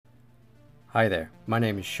Hi there, my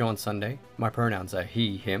name is Sean Sunday, my pronouns are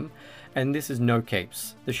he, him, and this is No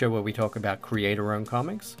Capes, the show where we talk about creator-owned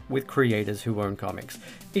comics with creators who own comics.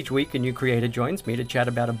 Each week a new creator joins me to chat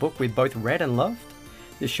about a book we've both read and loved.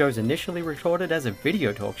 This show's initially recorded as a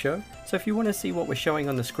video talk show, so if you want to see what we're showing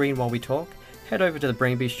on the screen while we talk, head over to the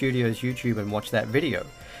Brainbeast Studios YouTube and watch that video.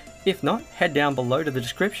 If not, head down below to the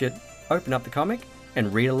description, open up the comic,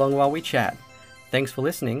 and read along while we chat. Thanks for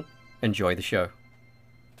listening, enjoy the show.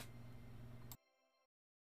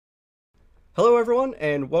 Hello everyone,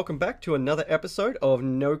 and welcome back to another episode of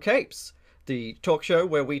No Capes, the talk show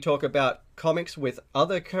where we talk about comics with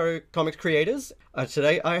other comics creators.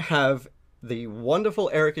 Today I have the wonderful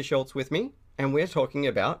Erica Schultz with me, and we're talking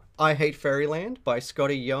about I Hate Fairyland by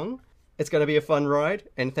Scotty Young. It's going to be a fun ride,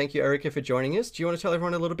 and thank you, Erica, for joining us. Do you want to tell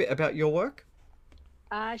everyone a little bit about your work?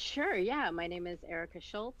 Sure, yeah. My name is Erica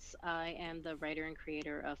Schultz. I am the writer and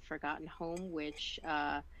creator of Forgotten Home, which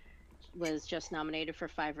was just nominated for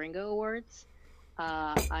 5 Ringo Awards.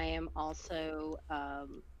 I am also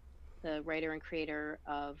the writer and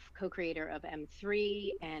co-creator of M3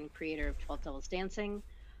 and creator of 12 Devils Dancing.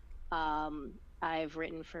 I've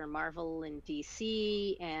written for Marvel and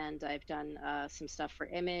DC, and I've done some stuff for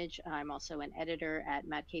Image. I'm also an editor at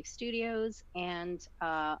Mad Cave Studios, and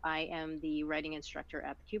I am the writing instructor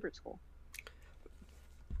at the Kubert School.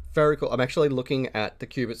 Very cool. I'm actually looking at the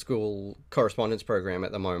Kubert School correspondence program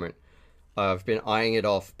at the moment. I've been eyeing it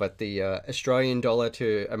off, but the Australian dollar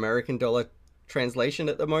to American dollar translation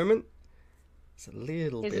at the moment, it's a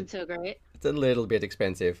little Isn't so great. It's a little bit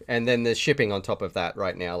expensive. And then there's shipping on top of that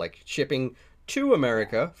right now, like shipping to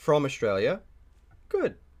America from Australia.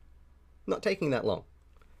 Good. Not taking that long.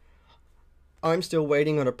 I'm still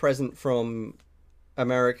waiting on a present from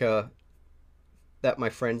America that my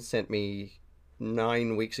friend sent me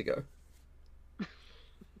 9 weeks ago.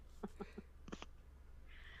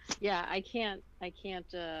 Yeah, I can't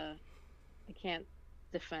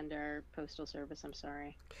defend our postal service. I'm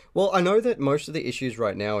sorry. Well, I know that most of the issues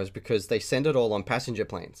right now is because they send it all on passenger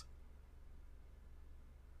planes.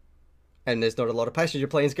 And there's not a lot of passenger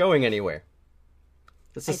planes going anywhere.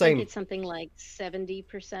 It's the same. I think it's something like 70%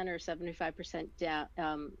 or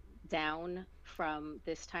 75% down from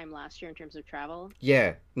this time last year in terms of travel.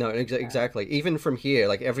 Yeah, no, exactly. Even from here,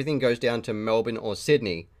 like everything goes down to Melbourne or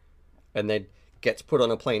Sydney, and then gets put on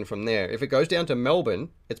a plane from there. If it goes down to Melbourne,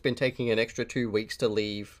 it's been taking an extra 2 weeks to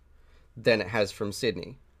leave than it has from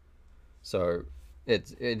Sydney. So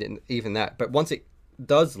even that. But once it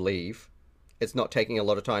does leave, it's not taking a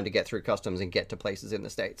lot of time to get through customs and get to places in the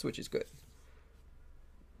States, which is good.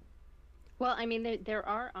 Well, I mean, there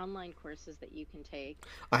are online courses that you can take.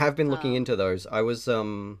 I have been looking into those. I was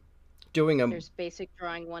doing There's basic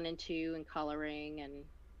drawing 1 and 2 and coloring and...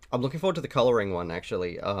 I'm looking forward to the coloring one,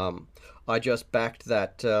 actually. I just backed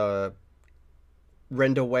that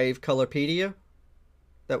Render Wave Colorpedia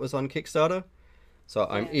that was on Kickstarter. So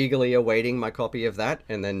I'm eagerly awaiting my copy of that,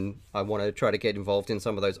 and then I want to try to get involved in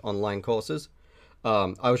some of those online courses.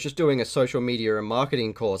 I was just doing a social media and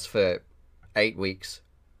marketing course for 8 weeks.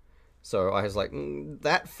 So I was like,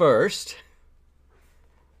 that first.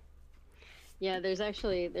 Yeah, there's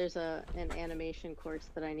an animation course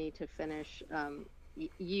that I need to finish.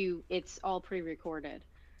 It's all pre-recorded.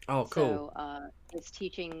 Oh, cool. So it's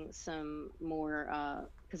teaching some more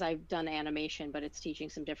because I've done animation, but it's teaching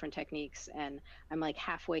some different techniques, and I'm like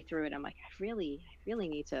halfway through it. I'm like, I really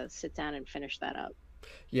need to sit down and finish that up.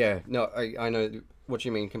 Yeah, no, I know what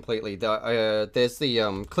you mean completely. There's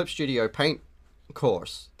the Clip Studio Paint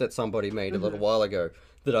course that somebody made a little while ago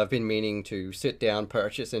that I've been meaning to sit down,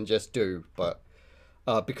 purchase, and just do, but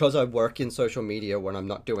because I work in social media when I'm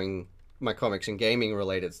not doing my comics and gaming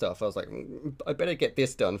related stuff, I was like, I better get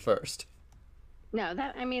this done first. No, and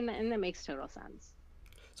that makes total sense.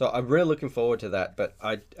 So I'm really looking forward to that, but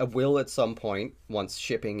I will at some point, once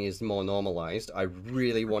shipping is more normalized, I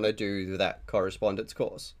really want to do that correspondence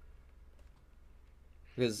course.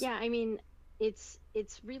 Yeah, I mean, it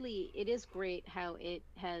is great how it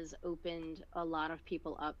has opened a lot of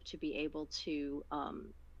people up to be able to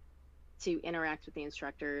interact with the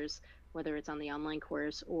instructors, whether it's on the online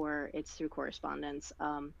course or it's through correspondence.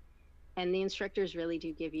 And the instructors really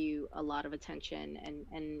do give you a lot of attention.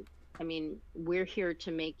 And I mean, we're here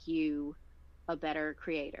to make you a better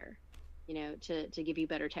creator, to give you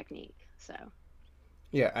better technique. So.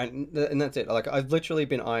 Yeah, and that's it. Like, I've literally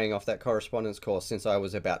been eyeing off that correspondence course since I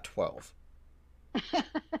was about 12.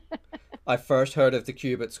 I first heard of the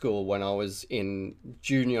Kubert School when I was in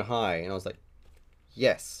junior high, and I was like,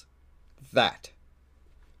 yes, that.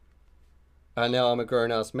 And now I'm a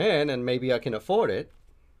grown-ass man, and maybe I can afford it.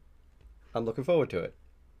 I'm looking forward to it.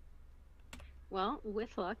 Well,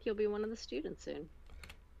 with luck, you'll be one of the students soon.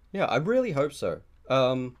 Yeah, I really hope so.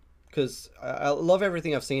 Because I love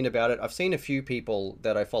everything I've seen about it. I've seen a few people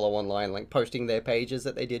that I follow online, like posting their pages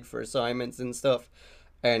that they did for assignments and stuff,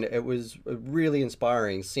 and it was really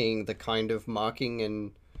inspiring seeing the kind of marking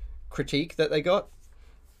and critique that they got,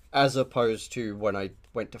 as opposed to when I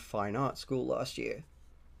went to fine art school last year.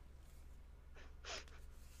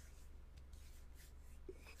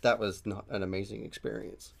 That was not an amazing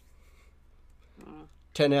experience. Mm.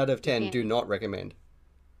 10 out of You 10 can't. do not recommend.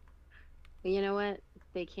 You know what?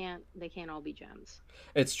 They can't all be gems.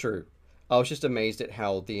 It's true. I was just amazed at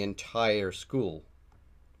how the entire school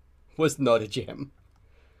was not a gem.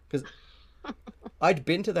 Because I'd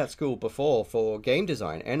been to that school before for game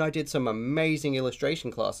design, and I did some amazing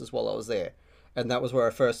illustration classes while I was there. And that was where I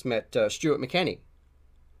first met Stuart McKenney.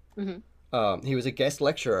 Hmm. He was a guest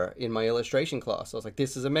lecturer in my illustration class. I was like,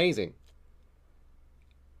 this is amazing.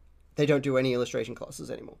 They don't do any illustration classes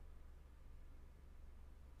anymore.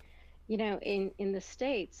 In the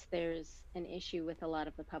States, there's an issue with a lot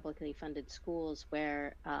of the publicly funded schools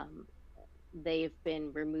where they've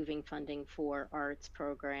been removing funding for arts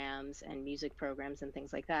programs and music programs and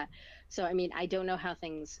things like that. So, I mean, I don't know how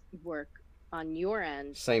things work on your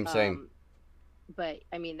end, Same, same. but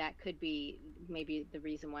I mean, that could be maybe the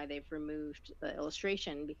reason why they've removed the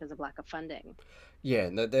illustration because of lack of funding. Yeah,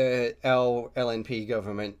 the our LNP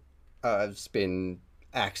government has been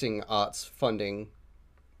axing arts funding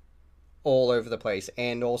all over the place,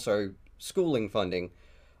 and also schooling funding,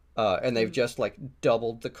 and they've Mhm. just like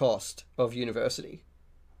doubled the cost of university.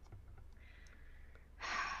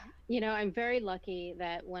 I'm very lucky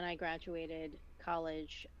that when I graduated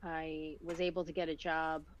college, I was able to get a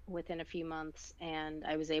job within a few months and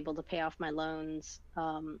I was able to pay off my loans.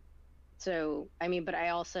 So, I mean, but I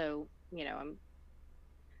also, I'm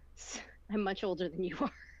much older than you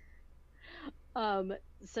are.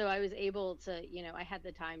 So I was able to, I had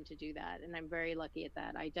the time to do that, and I'm very lucky at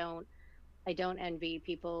that. I don't envy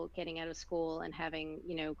people getting out of school and having,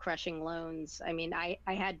 crushing loans. I mean, I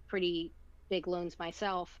had pretty big loans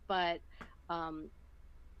myself, but um,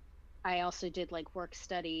 I also did like work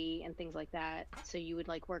study and things like that. So you would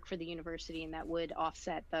like work for the university and that would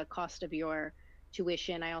offset the cost of your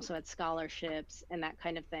tuition. I also had scholarships and that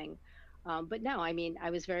kind of thing. But no, I mean, I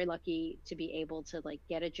was very lucky to be able to like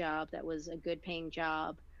get a job that was a good paying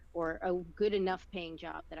job or a good enough paying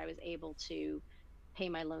job that I was able to pay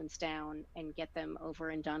my loans down and get them over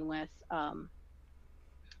and done with.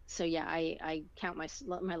 So yeah, I count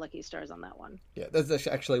my lucky stars on that one. Yeah, that's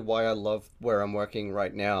actually why I love where I'm working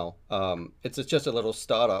right now. It's just a little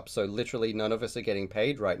startup, so literally none of us are getting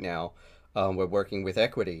paid right now. We're working with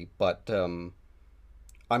equity, but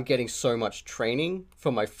I'm getting so much training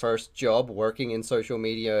for my first job working in social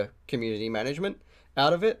media community management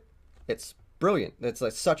out of it. It's brilliant. It's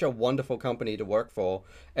like such a wonderful company to work for,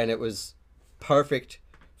 and it was perfect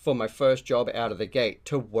for my first job out of the gate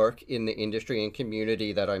to work in the industry and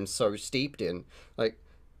community that I'm so steeped in. Like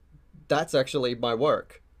that's actually my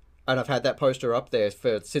work. And I've had that poster up there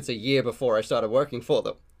for since a year before I started working for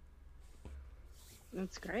them.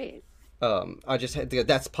 That's great. I just had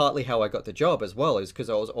that's partly how I got the job as well, is because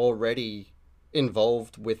I was already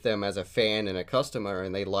involved with them as a fan and a customer,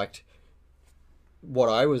 and they liked what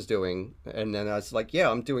I was doing. And then I was like, yeah,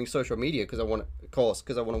 I'm doing social media because I want, of course,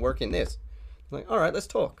 because I want to work in this. I'm like, all right, let's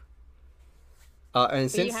talk. And But you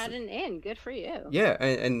since had an in. Good for you. yeah,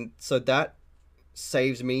 and so that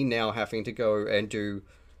saves me now having to go and do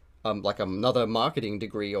like another marketing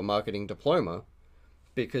degree or marketing diploma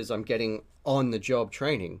because I'm getting on the job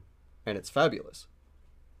training, and it's fabulous.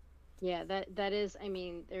 Yeah, that is, I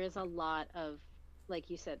mean, there is a lot of, like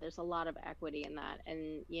you said, there's a lot of equity in that.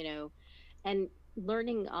 And, and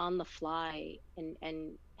learning on the fly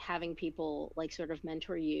and having people like sort of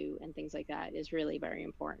mentor you and things like that is really very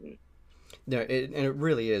important. No, and it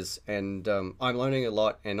really is, and I'm learning a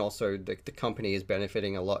lot, and also the company is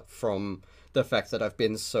benefiting a lot from the fact that I've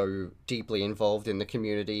been so deeply involved in the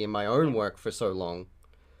community in my own Yeah. work for so long.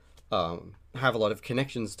 Have a lot of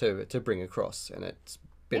connections to bring across, and it's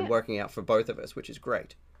been Yeah. working out for both of us, which is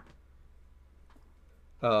great.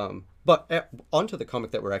 But onto the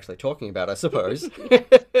comic that we're actually talking about, I suppose. Yes.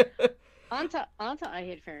 On to I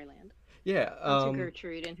Hate Fairyland. Yeah. On to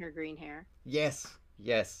Gertrude and her green hair. Yes.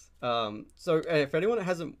 Yes. So if anyone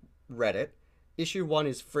hasn't read it, issue one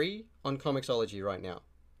is free on Comixology right now.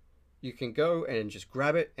 You can go and just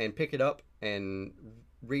grab it and pick it up and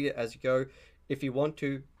read it as you go. If you want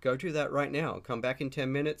to, go do that right now. Come back in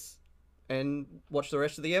 10 minutes and watch the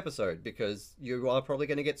rest of the episode because you are probably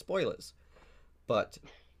going to get spoilers. But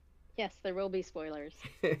Yes, there will be spoilers.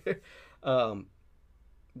 um,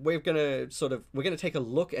 we're gonna take a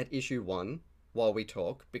look at issue 1 while we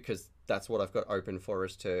talk, because that's what I've got open for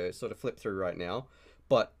us to sort of flip through right now.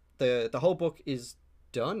 But the whole book is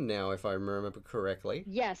done now, if I remember correctly.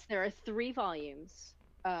 Yes, there are 3 volumes.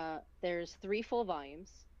 There's 3 full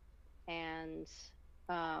volumes, and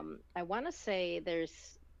I want to say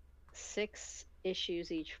there's 6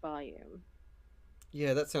 issues each volume.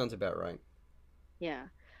 Yeah, that sounds about right. Yeah.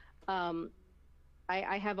 Um,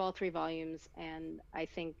 I have all 3 volumes, and I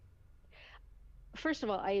think, first of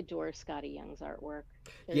all, I adore Scotty Young's artwork.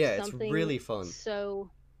 There's Yeah, it's something really fun.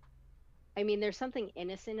 so, I mean, there's something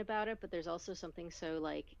innocent about it, but there's also something so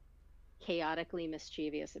like chaotically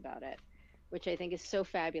mischievous about it, which I think is so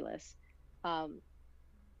fabulous. Um,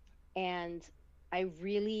 and I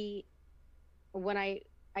really, when I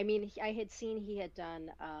mean, I had seen he had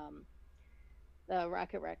done the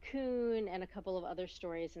Rocket Raccoon and a couple of other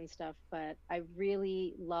stories and stuff, but I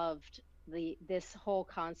really loved this whole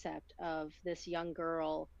concept of this young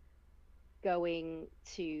girl going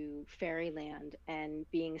to Fairyland and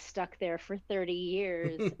being stuck there for 30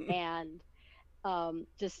 years and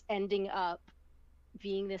just ending up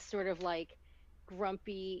being this sort of like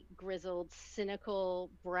grumpy, grizzled,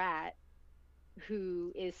 cynical brat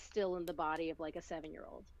who is still in the body of like a 7-year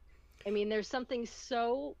old. I mean, there's something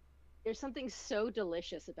so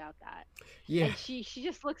delicious about that. Yeah, And she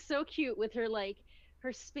just looks so cute with her like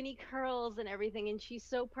her spinny curls and everything, and she's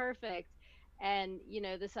so perfect. And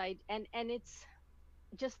this I and it's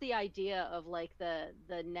just the idea of like the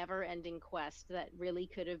never ending quest that really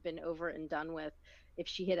could have been over and done with if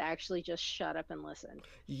she had actually just shut up and listened.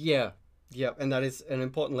 yeah, yeah, and that is an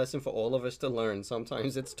important lesson for all of us to learn.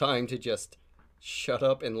 Sometimes it's time to just shut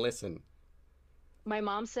up and listen. My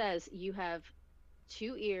mom says you have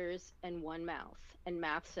 2 ears and one mouth, and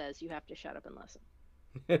math says you have to shut up and listen.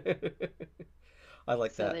 I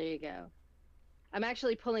like So that. there you go. I'm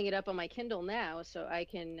actually pulling it up on my Kindle now so I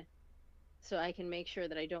can make sure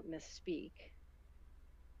that I don't misspeak.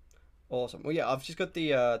 Awesome. Well, yeah, I've just got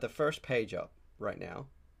the first page up right now,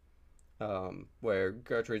 where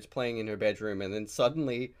Gertrude's playing in her bedroom, and then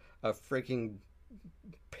suddenly a freaking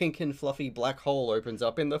pink and fluffy black hole opens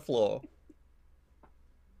up in the floor.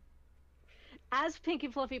 As pink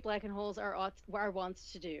and fluffy black and holes are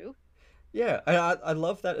wants to do. Yeah, I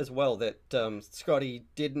love that as well. That Scotty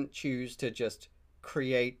didn't choose to just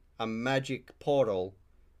create a magic portal,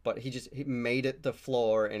 but he made it the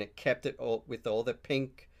floor, and it kept it all with all the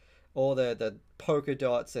pink, all the polka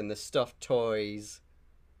dots and the stuffed toys.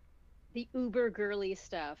 The uber girly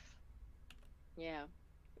stuff. Yeah.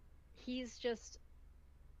 He's just,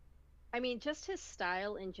 I mean, just his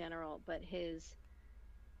style in general, but his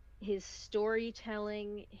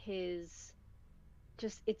storytelling, his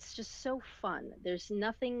just it's just so fun. There's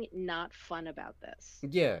nothing not fun about this.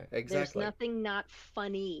 Yeah, There's exactly. nothing not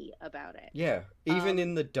funny about it. Yeah, even Um,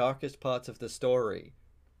 in the darkest parts of the story,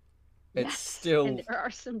 it's yes, and still there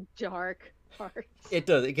are some dark parts. it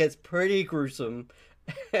does. It gets pretty gruesome,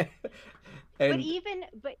 and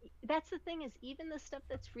But that's the thing is even the stuff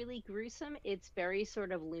that's really gruesome, it's very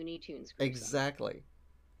sort of Looney Tunes gruesome. exactly.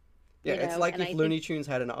 Yeah, it's like And if I think, Looney Tunes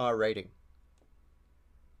had an R rating.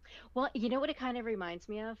 well, you know what it kind of reminds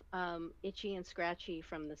me of? Itchy and Scratchy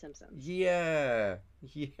from The Simpsons. Yeah.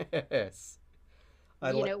 Yes.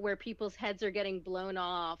 I like. Where people's heads are getting blown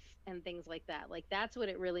off and things like that. Like that's what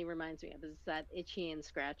it really reminds me of, is that Itchy and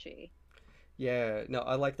Scratchy. Yeah, no,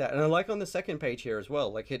 I like that, and I like on the second page here as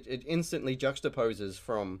well. Like it instantly juxtaposes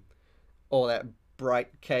from all that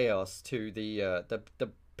bright chaos to the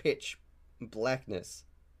pitch blackness.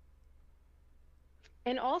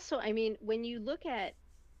 And also, I mean, when you look at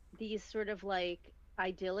these sort of like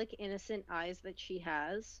idyllic, innocent eyes that she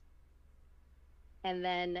has, and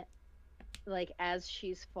then like as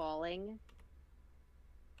she's falling,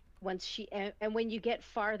 and when you get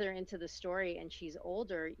farther into the story and she's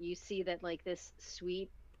older, you see that like this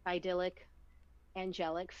sweet, idyllic,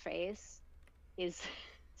 angelic face is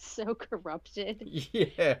so corrupted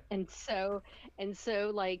Yeah. and so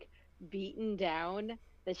like beaten down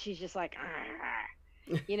that she's just like,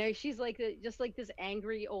 "Argh." She's like just like this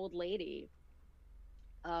angry old lady.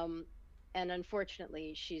 Um, and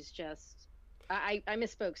unfortunately, she's just I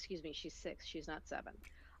misspoke. Excuse me. She's 6. She's not 7.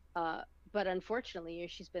 But unfortunately,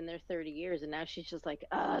 she's been there 30 years, and now she's just like,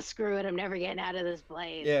 screw it. I'm never getting out of this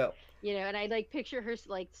place. Yeah. And I like picture her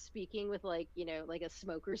like speaking with like like a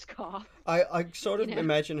smoker's cough. I sort You of know.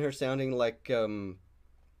 imagine her sounding like I've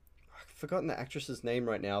forgotten the actress's name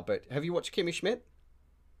right now, but have you watched Kimmy Schmidt?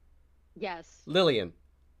 Yes. Lillian.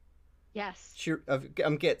 Yes.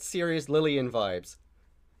 I'm get serious Lillian vibes.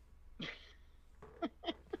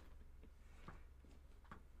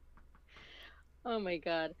 Oh my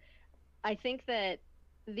God. I think that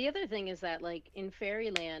the other thing is that, like, in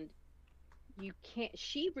Fairyland,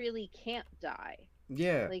 she really can't die.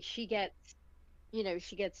 Yeah. Like, she gets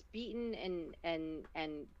beaten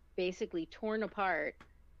and basically torn apart,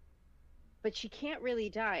 but she can't really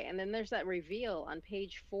die. And then there's that reveal on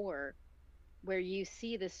page 4 where you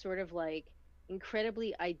see this sort of like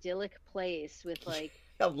incredibly idyllic place with like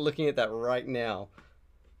I'm looking at that right now.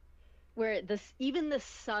 where this even the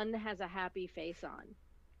sun has a happy face on,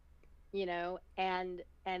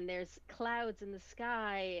 and there's clouds in the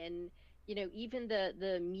sky, and even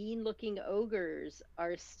the mean looking ogres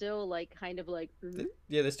are still like kind of like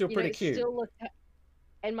Yeah, they're still pretty cute. still look.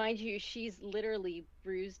 And mind you, she's literally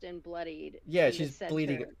bruised and bloodied Yeah, in the she's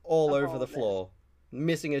bleeding center all of over all the of this. floor,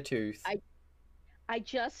 missing a tooth. I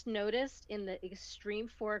just noticed in the extreme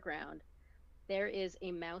foreground there is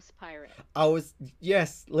a mouse pirate. I was,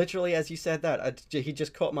 yes, literally as you said that, he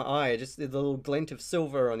just caught my eye. Just the little glint of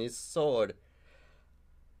silver on his sword.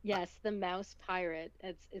 Yes, the mouse pirate.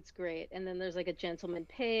 It's great. And then there's like a gentleman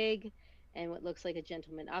pig and what looks like a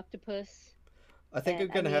gentleman octopus. I think And I'm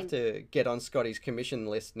I gonna have mean, to get on Scotty's commission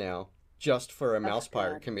list now, just for a oh mouse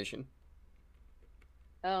pirate God. commission.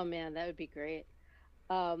 Oh man, that would be great.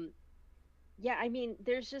 Um, yeah, I mean,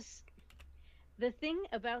 there's just the thing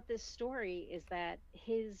about this story is that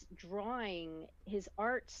his drawing, his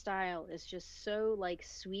art style is just so like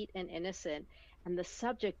sweet and innocent, and the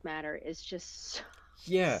subject matter is just so,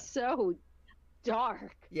 Yeah, so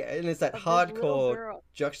dark yeah, and it's that of this little hardcore girl.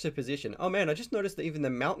 juxtaposition. Oh man, I just noticed that even the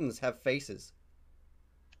mountains have faces.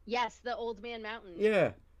 Yes, the Old Man Mountain.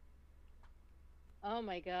 Yeah, Oh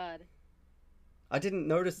my God. I didn't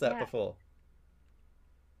notice that Yeah, before.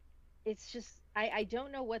 it's just I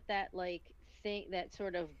don't know what that like thing, that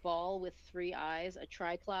sort of ball with three eyes, a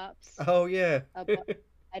triclops. Oh yeah, But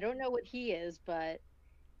I don't know what he is, but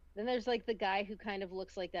then there's like the guy who kind of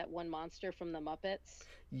looks like that one monster from the Muppets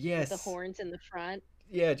with the yes, horns in the front.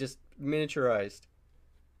 yeah, just miniaturized.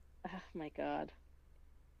 Oh my God.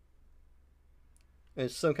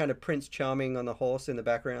 There's some kind of Prince Charming on the horse in the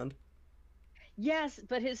background. Yes,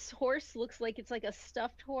 but his horse looks like it's like a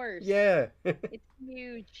stuffed horse. Yeah, It's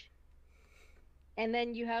huge. And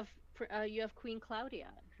then you have Queen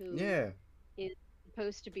Claudia, who yeah. is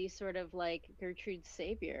supposed to be sort of like Gertrude's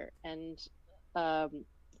savior, and um,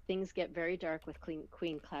 things get very dark with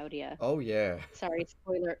Queen Claudia. Oh yeah. Sorry,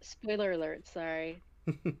 spoiler alert. Sorry.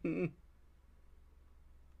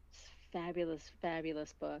 It's fabulous,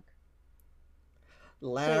 fabulous book.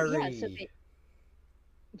 So yeah, Larry.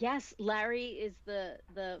 yes, Larry is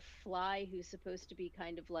the fly who's supposed to be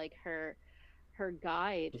kind of like her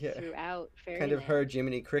guide Yeah, throughout kind of her Fairyland.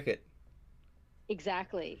 Jiminy Cricket.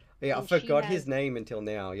 Exactly. Yeah, I And she forgot his has name until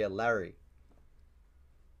now. Yeah, Larry.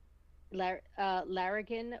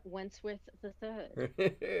 Larrigan Wentworth the Third.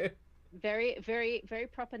 Very, very, very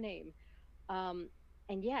proper name. Um,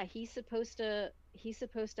 and yeah, he's supposed to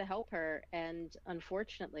help her, and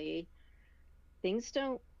unfortunately, things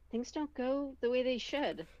don't things don't go the way they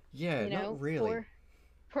should. Yeah, not really.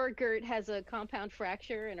 Poor Gert has a compound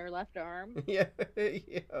fracture in her left arm, Yeah,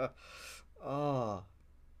 yeah. Oh,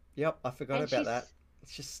 yep, I forgot and about that.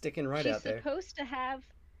 It's just sticking right she's out there. supposed to have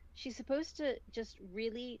she's supposed to just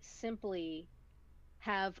really simply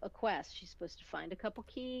have a quest. She's supposed to find a couple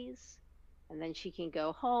keys, and then she can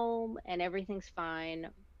go home and everything's fine.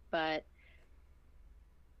 But,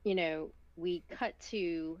 we cut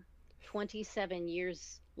to 27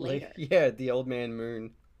 years Like, later. yeah, the old man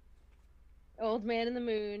moon. Old Man in the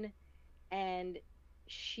Moon, and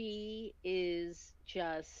she is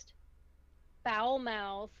just foul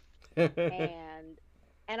mouthed,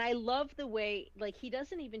 and I love the way like he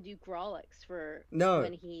doesn't even do Grawlix for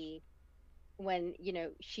No. when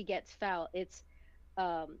she gets foul. It's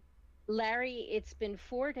um Larry, it's been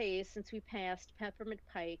 4 days since we passed Peppermint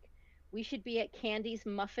Pike. We should be at Candy's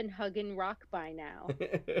Muffin Huggin' Rock by now.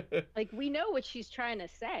 Like, we know what she's trying to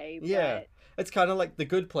say, Yeah, but it's kind of like the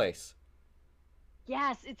good place.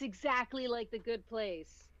 yes, it's exactly like The Good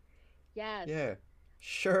Place. Yes. Yeah,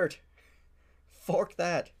 shirt, fork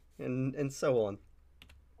that, and so on.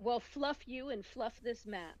 Well, fluff you and fluff this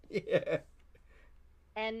map. Yeah,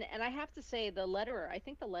 And I have to say, the letterer, I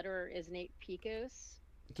think the letterer is Nate Picos.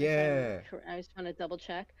 If yeah, I just want to double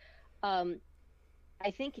check. Um,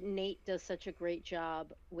 I think Nate does such a great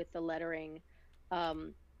job with the lettering,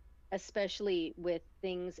 um, especially with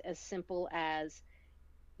things as simple as,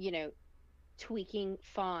 you know, tweaking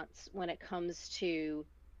fonts when it comes to,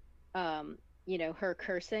 her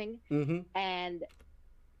cursing. mm-hmm. And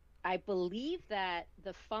I believe that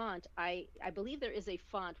the font, I believe there is a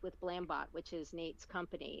font with Blambot, which is Nate's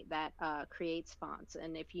company that creates fonts.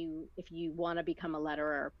 And if you want to become a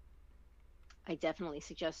letterer, I definitely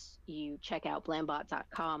suggest you check out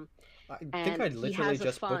blambot.com. I think I And he literally has a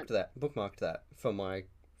just font. bookmarked that for my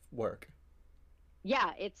work.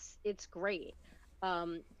 Yeah, it's great.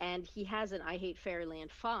 And he has an I Hate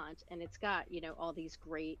Fairyland font, and it's got, all these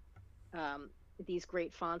great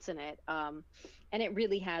fonts in it. And it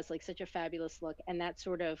really has like such a fabulous look, and that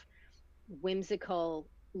sort of whimsical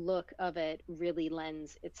look of it really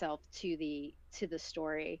lends itself to the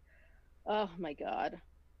story. Oh my God.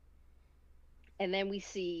 And then we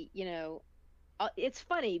see, it's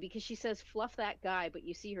funny because she says fluff that guy, but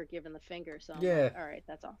you see her giving the finger, so I'm like, Yeah. all right,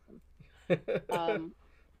 that's awesome. Um,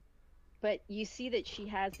 but you see that she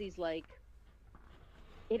has these like,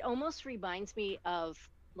 it almost reminds me of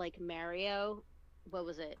like Mario. What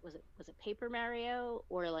was it? Was it Paper Mario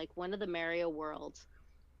or like one of the Mario worlds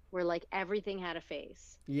where like everything had a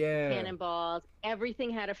face. The Yeah. cannonballs, everything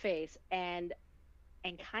had a face. And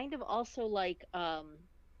kind of also like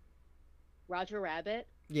Roger Rabbit.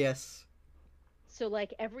 Yes. So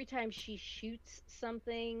like every time she shoots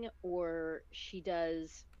something or she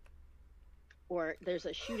does, or there's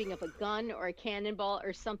a shooting of a gun or a cannonball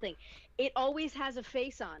or something, it always has a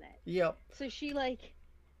face on it. Yep. So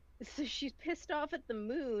she's pissed off at the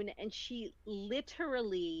moon and she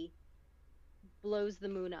literally blows the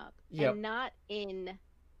moon up, and Yep. not in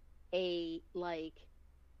a like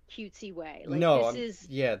cutesy way. Like No, this is,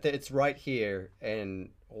 yeah, it's right here, and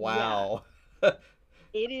yeah, wow.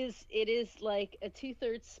 it is like a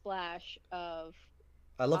two-thirds splash of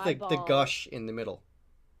I love the eyeballs. gush in the middle.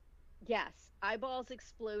 Yes, eyeballs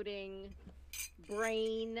exploding,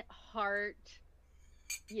 brain, heart,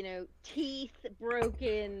 teeth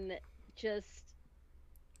broken, just,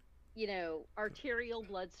 arterial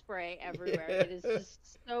blood spray everywhere. It is Yeah.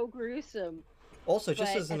 just so gruesome. Also,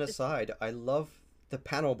 just But as an at this, aside, I love the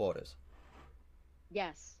panel borders.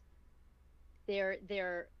 yes, they're,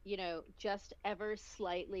 just ever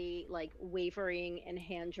slightly like wavering and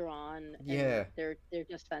hand drawn, and Yeah. they're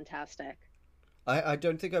just fantastic. I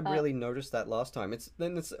don't think I Uh, really noticed that last time. It's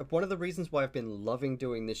one of the reasons why I've been loving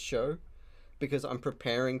doing this show, because I'm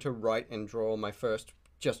preparing to write and draw my first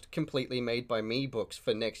just completely made by me books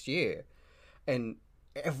for next year. And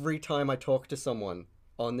every time I talk to someone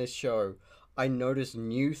on this show, I notice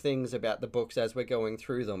new things about the books as we're going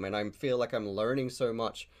through them, and I feel like I'm learning so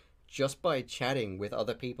much just by chatting with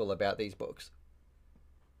other people about these books.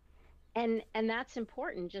 and that's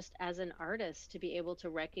important just as an artist to be able to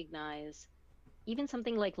recognize even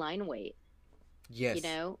something like line weight. Yes.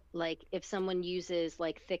 Like if someone uses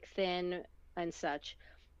like thick, thin, and such.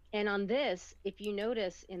 And on this, if you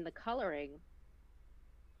notice in the coloring,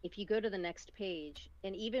 if you go to the next page,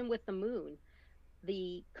 and even with the moon,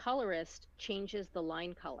 the colorist changes the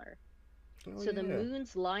line color. Oh So the yeah.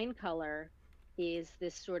 moon's line color is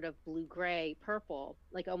this sort of blue gray purple,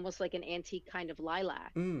 like almost like an antique kind of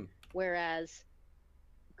lilac. Mm. Whereas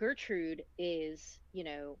Gertrude is,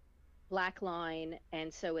 black line,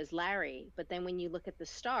 and so is Larry. But then when you look at the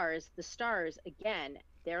stars again,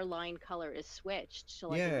 their line color is switched to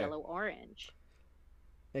like a Yeah. yellow orange.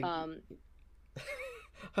 I Um,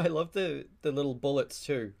 I love the little bullets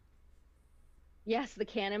too. yes, the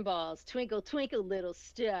cannonballs, twinkle, twinkle, little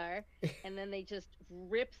star. And then they just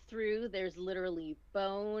rip through. There's literally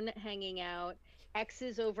bone hanging out,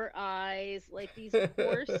 X's over eyes. Like these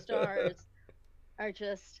poor stars are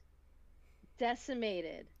just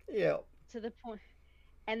decimated Yeah. to the point.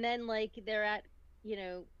 And then like they're at, you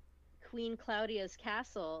know, Queen Claudia's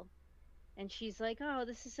castle, and she's like, "Oh,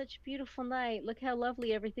 this is such a beautiful night. Look how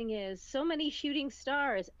lovely everything is. So many shooting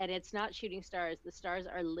stars." And it's not shooting stars. The stars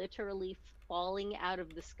are literally falling out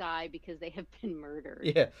of the sky because they have been murdered.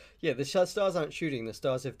 Yeah. Yeah. The stars aren't shooting. The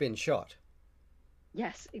stars have been shot.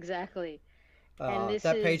 Yes, exactly. And this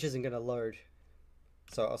That page is isn't going to load,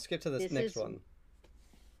 so I'll skip to this this next is one.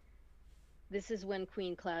 this is when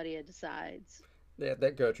Queen Claudia decides, Yeah,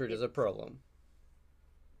 that Gertrude is a it's problem.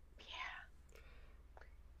 yeah.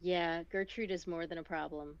 Yeah, Gertrude is more than a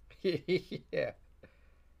problem, Yeah.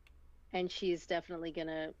 and she's definitely going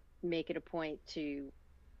to make it a point to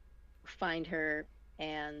find her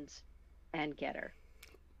and get her.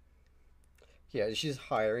 Yeah, she's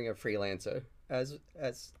hiring a freelancer as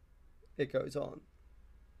it goes on.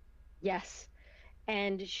 Yes.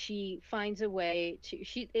 And she finds a way to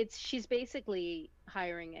she's basically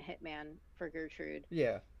hiring a hitman for Gertrude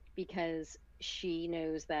Yeah. because she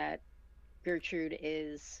knows that Gertrude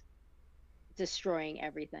is destroying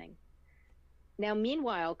everything. Now,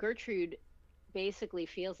 meanwhile, Gertrude basically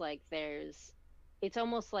feels like there's it's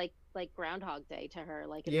almost like Groundhog Day to her,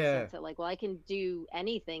 like in the Yeah, sense that like, well, I can do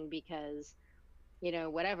anything because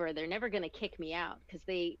whatever, they're never going to kick me out because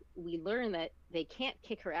we learn that they can't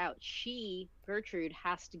kick her out. Gertrude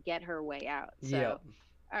has to get her way out. yeah, So,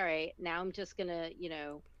 all right, now I'm just going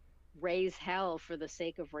to, raise hell for the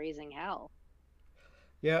sake of raising hell.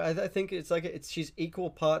 yeah. I think it's like she's equal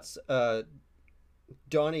parts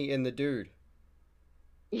Donnie and the dude.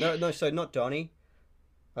 No, no, so not Donnie.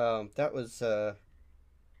 That was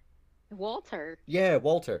Walter. yeah,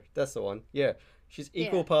 Walter. That's the one. Yeah, she's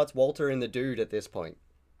equal Yeah. parts Walter and the dude at this point.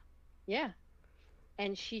 Yeah.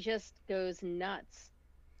 And she just goes nuts.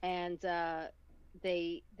 And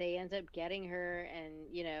they end up getting her and,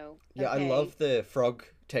 Yeah, I okay, love the frog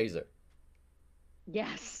taser.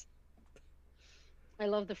 yes. I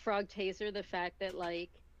love the frog taser, the fact that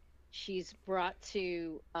like she's brought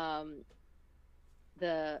to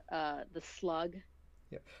the slug,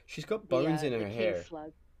 Yeah, she's got bones in the her king hair.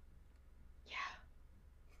 slug. Yeah.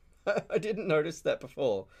 I didn't notice that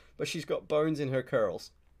before, but she's got bones in her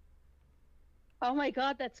curls. Oh my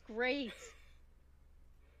God, that's great.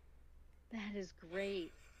 That is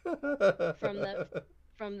great. From the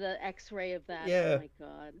from the X-ray of that. Oh Yeah. my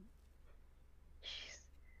God. Jeez.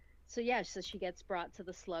 So yeah, so she gets brought to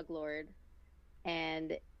the slug lord,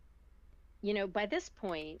 and by this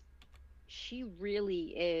point, she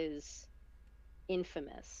really is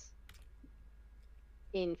infamous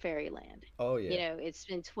in Fairyland. Oh yeah. It's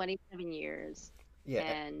been 27 years, Yeah.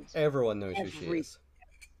 and Everyone knows who she every is.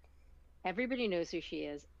 everybody knows who she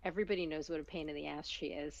is. Everybody knows what a pain in the ass she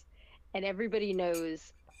is, and everybody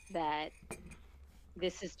knows that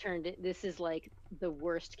this is like the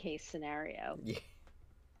worst case scenario. Yeah.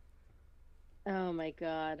 Oh my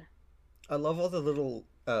God. I love all the little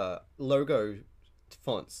logo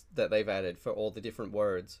fonts that they've added for all the different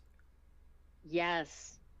words,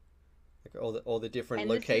 Yes. like all the different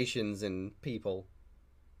And this is locations and people.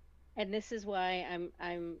 and this is why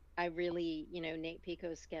I really, Nate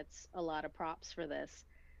Picos gets a lot of props for this.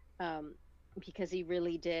 Um, because he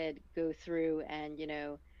really did go through and,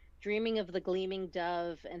 dreaming of the gleaming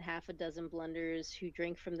dove and half a dozen blunders who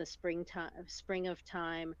drink from the spring of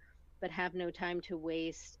time, but have no time to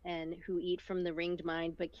waste, and who eat from the ringed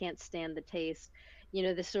mind but can't stand the taste.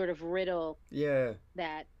 This sort of riddle Yeah.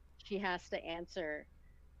 that she has to answer.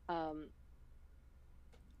 Um,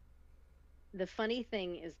 the funny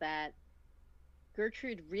thing is that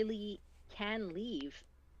Gertrude really can leave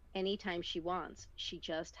anytime she wants. She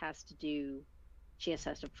just has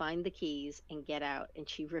to find the keys and get out, and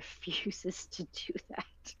she refuses to do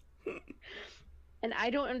that. And I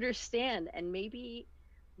don't understand. And maybe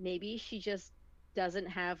she just doesn't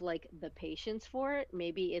have like the patience for it.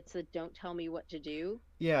 Maybe it's a don't tell me what to do.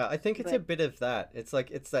 Yeah, I think it's a But bit of that. It's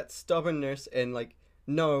like it's that stubbornness and like,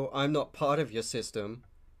 no, I'm not part of your system.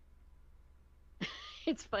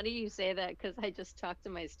 it's funny you say that because I just talked to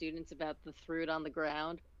my students about the Through It on the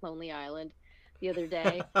Ground, Lonely Island, the other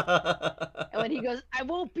day. And when he goes, I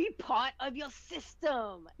won't be part of your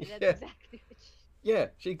system. And that's Yeah, exactly what yeah,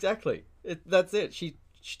 exactly. That's it.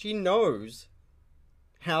 She knows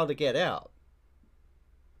how to get out,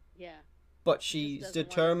 yeah, but she just she's doesn't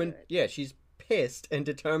want to do determined. it. Yeah, she's pissed and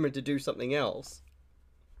determined to do something else.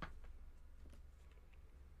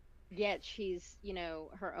 Yet she's,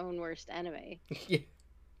 her own worst enemy. Yeah,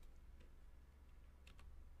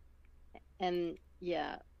 And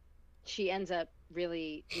yeah, she ends up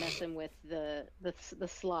really messing with the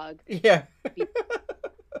slug, yeah, be-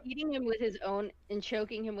 eating him with his own and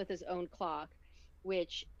choking him with his own clock,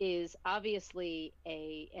 which is obviously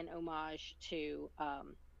a an homage to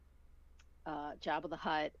Jabba the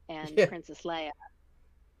Hutt and yeah, Princess Leia,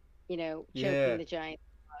 choking yeah. the giant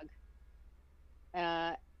slug.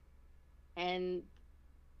 Uh, and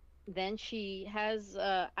then she has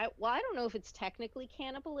I don't know if it's technically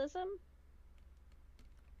cannibalism,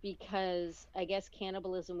 because I guess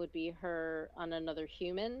cannibalism would be her on another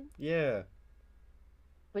human, Yeah.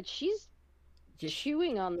 but she's Yeah,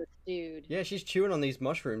 chewing on this dude, yeah, she's chewing on these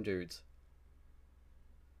mushroom dudes.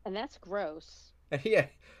 and that's gross. And yeah,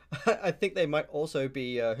 I think they might also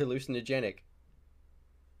be hallucinogenic.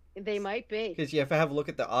 They might be. Because you have to have a look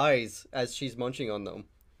at the eyes as she's munching on them.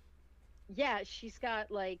 Yeah, she's got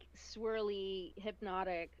like swirly,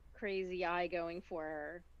 hypnotic, crazy eye going for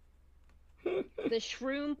her. The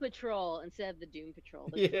Shroom Patrol instead of the Doom Patrol.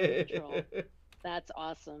 The Shroom Yeah. Patrol. That's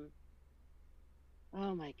awesome.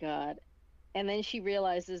 Oh my God. And then she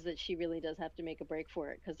realizes that she really does have to make a break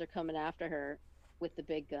for it because they're coming after her with the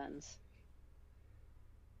big guns.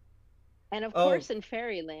 And of Oh, course, in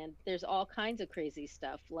Fairyland, there's all kinds of crazy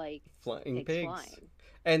stuff like flying pigs pigs. flying.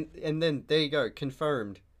 And then there you go,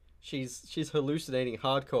 confirmed. She's hallucinating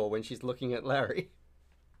hardcore when she's looking at Larry.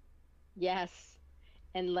 Yes.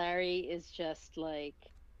 And Larry is just like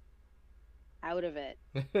out of it.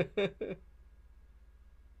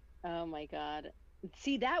 Oh my God.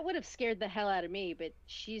 See, that would have scared the hell out of me, but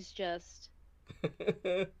she's okay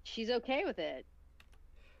with it.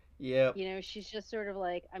 Yep. She's just sort of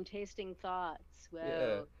like, I'm tasting thoughts. Yeah.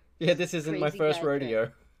 Whoa, Yeah, this isn't my crazy first bad trip.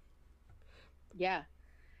 rodeo. Yeah.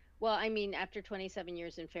 Well, I mean, after 27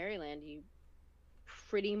 years in Fairyland, you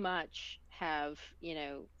pretty much have,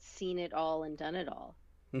 seen it all and done it all.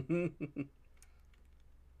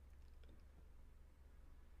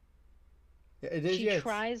 Yeah, it is, She yeah, it's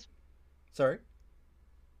tries, sorry.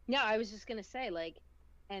 no, I was just gonna say, like,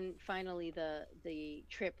 and finally the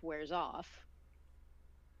trip wears off,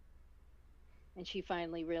 and she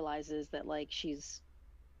finally realizes that like she's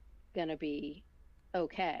gonna be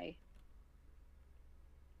okay.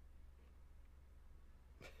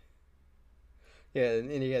 Yeah,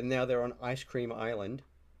 and yeah, now they're on Ice Cream Island.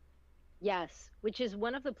 Yes, which is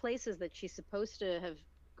one of the places that she's supposed to have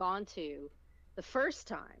gone to the first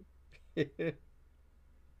time, the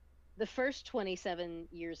first 27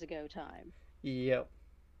 years ago time. Yep.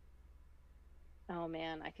 Oh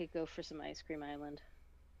man, I could go for some Ice Cream Island.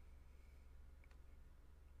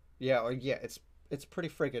 Yeah, yeah, it's pretty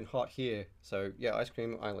friggin' hot here. So yeah, Ice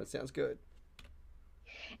Cream Island sounds good.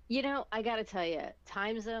 I gotta tell you,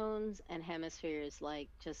 time zones and hemispheres like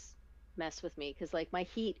just mess with me because like my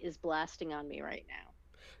heat is blasting on me right now.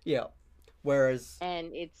 Yeah. Whereas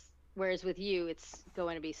And whereas with you, it's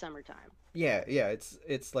going to be summertime. yeah,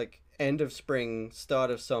 it's like end of spring,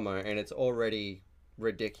 start of summer, and it's already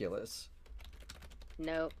ridiculous.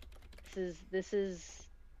 Nope. This is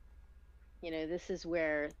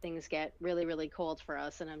where things get really, really cold for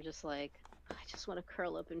us, and I'm just like, I just want to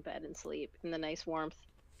curl up in bed and sleep in the nice warmth.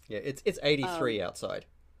 Yeah, it's 83 Um, outside.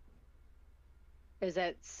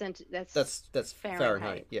 that's That's Fahrenheit.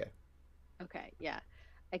 Fahrenheit. Yeah. Okay, yeah.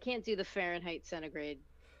 I can't do the Fahrenheit centigrade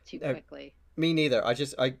too Uh, quickly. Me neither. I'm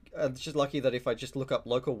just lucky that if I just look up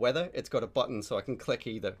local weather, it's got a button so I can click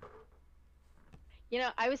either.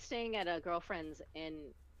 I was staying at a girlfriend's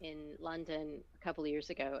in London a couple of years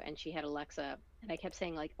ago, and she had Alexa, and I kept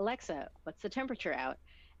saying like, Alexa, what's the temperature out?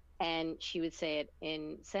 And she would say it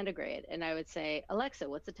in centigrade, and I would say, Alexa,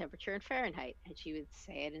 what's the temperature in Fahrenheit? And she would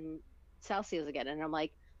say it in Celsius again, and I'm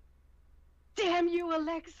like, damn you,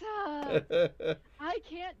 Alexa! I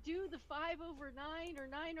can't do the 5/9 or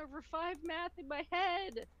 9/5 math in my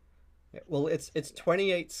head. Yeah, well, So it's yeah,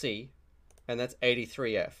 28C, and that's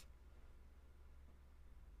 83F.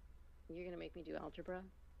 you're gonna make me do algebra.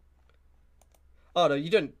 Oh no, you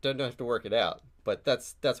don't have to work it out, but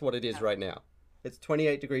that's what it is Oh, right now. It's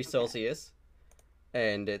 28 degrees okay. Celsius,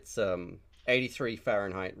 and it's 83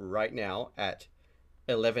 Fahrenheit right now at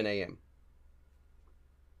 11 a.m.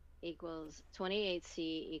 Equals 28C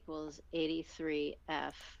equals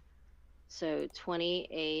 83F. So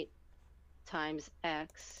 28 times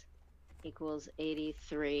X equals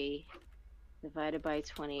 83 divided by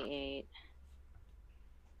 28.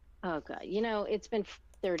 Oh God, it's been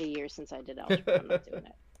 30 years since I did algebra. I'm not doing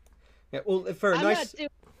it. Yeah, well, for I'm not doing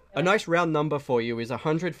a it. nice round number for you is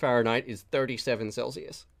 100 Fahrenheit is 37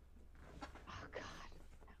 Celsius. Oh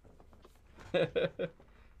God. Yeah,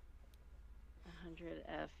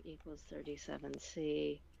 100F equals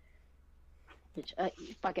 37C. Which,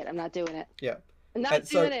 fuck it, I'm not doing it. I'm not and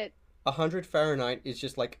doing so it. 100 Fahrenheit is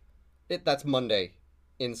just like it. That's Monday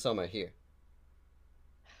in summer here.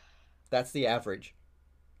 That's the average.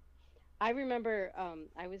 I remember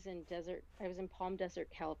I was in Palm Desert,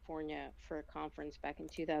 California for a conference back in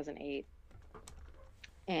 2008.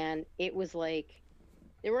 And it was like,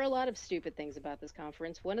 there were a lot of stupid things about this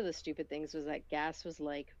conference. One of the stupid things was that gas was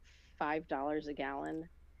like $5 a gallon.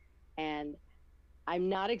 And I'm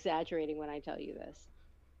not exaggerating when I tell you this.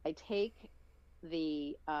 I take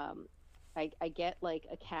the, I get like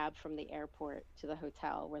a cab from the airport to the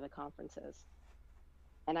hotel where the conference is.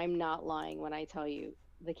 And I'm not lying when I tell you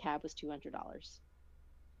the cab was $200.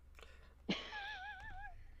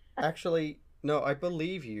 Actually, no, I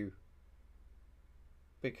believe you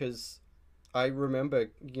because I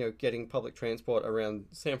remember getting public transport around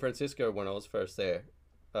San Francisco when I was first there,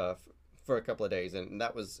 for a couple of days, and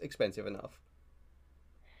that was expensive enough.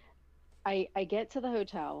 I get to the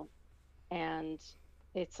hotel, and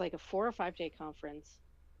it's like a 4 or 5 day conference.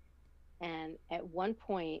 And at one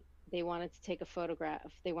point, they wanted to take a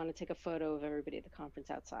photograph. They want to take a photo of everybody at the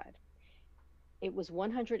conference outside. It was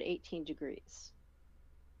 118 degrees,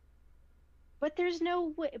 but there's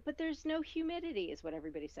no humidity, is what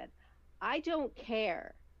everybody said. I don't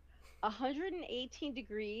care. 118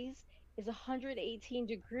 degrees is 118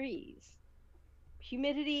 degrees.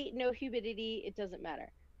 Humidity, no humidity, it doesn't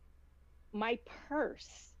matter. My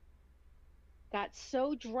purse got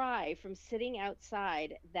so dry from sitting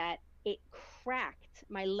outside that it cracked.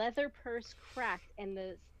 My leather purse cracked, and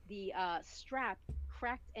the strap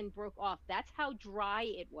cracked and broke off. That's how dry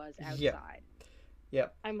it was Yeah. outside. Yeah.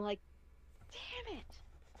 I'm like, damn it.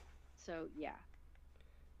 So yeah,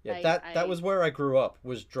 Yeah. I That I was where I grew up.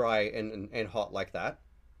 Was dry and hot like that.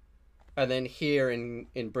 And then here in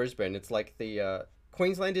Brisbane, it's like the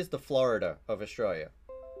Queensland is the Florida of Australia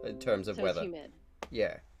in terms of so it's weather. humid.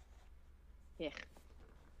 Yeah. Yeah,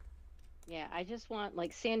 yeah. I just want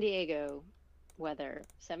like San Diego weather,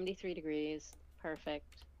 73 degrees,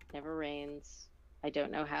 perfect. Never rains. I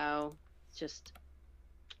don't know how. It's just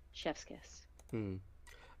chef's kiss. Hmm.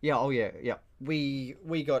 Yeah. Oh yeah. Yeah. We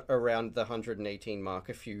got around the 118 mark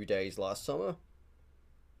a few days last summer.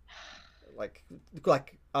 Like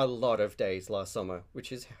like a lot of days last summer,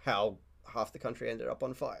 which is how half the country ended up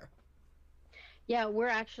on fire. Yeah, we're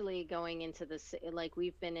actually going into this, like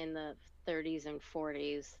we've been in the 30s and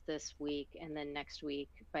 40s this week, and then next week,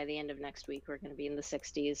 by the end of next week, we're going to be in the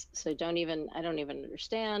 60s. So I don't even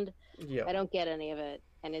understand. Yeah. I don't get any of it.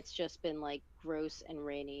 And it's just been like gross and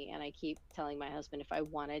rainy. And I keep telling my husband if I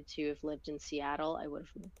wanted to have lived in Seattle, I would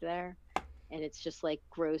have moved there. And it's just like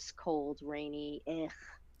gross, cold, rainy, ugh,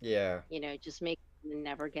 Yeah. just make me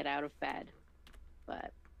never get out of bed.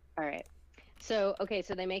 But all right. So, okay,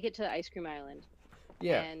 so they make it to Ice Cream Island,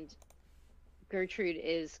 Yeah. and Gertrude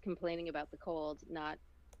is complaining about the cold, not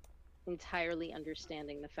entirely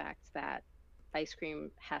understanding the fact that ice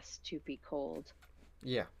cream has to be cold.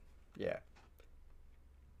 Yeah. Yeah.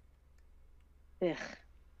 Ugh.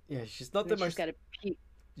 Yeah. She's not And the then she's most. got to puke.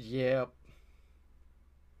 Yeah.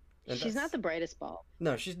 And She's not that's the brightest bulb.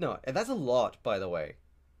 no, she's not. And that's a lot, by the way.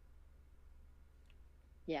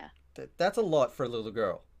 Yeah, That's a lot for a little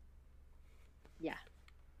girl. yeah.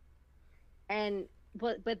 And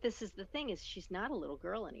but this is the thing, is she's not a little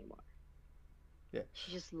girl anymore. Yeah.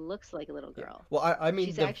 She just looks like a little Yeah. girl. Well, I mean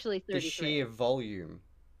She's actually the sheer 33. volume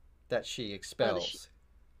that she Oh, expels.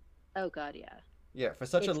 oh God, yeah. Yeah, for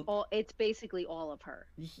such a It's basically all of her.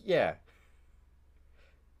 yeah.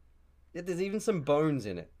 Yeah, there's even some bones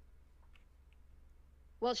in it.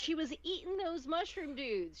 Well, she was eating those mushroom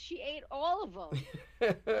dudes. She ate all of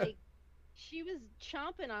them. Like she was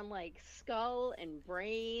chomping on like skull and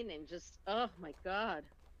brain and just, oh my God.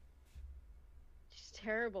 She's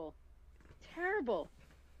terrible. Terrible.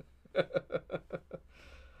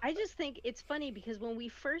 I just think it's funny because when we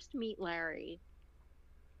first meet Larry,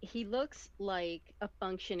 he looks like a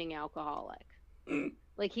functioning alcoholic.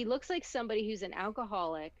 Like he looks like somebody who's an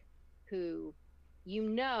alcoholic who you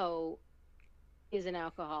know is an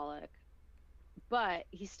alcoholic, but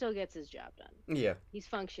he still gets his job done. Yeah. He's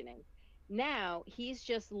functioning. Now he's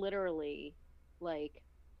just literally like,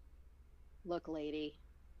 look, lady,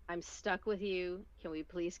 I'm stuck with you. Can we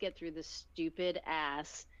please get through this stupid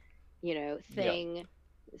ass, Yeah. thing,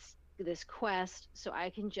 this quest, so I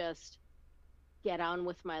can just get on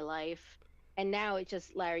with my life? And now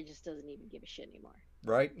Larry just doesn't even give a shit anymore.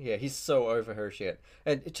 Right? Yeah, he's so over her shit.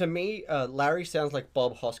 And to me, Larry sounds like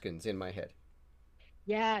Bob Hoskins in my head.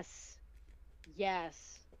 Yes.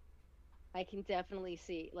 Yes. I can definitely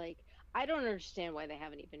see, like, I don't understand why they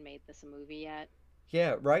haven't even made this a movie yet.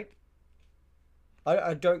 Yeah, right?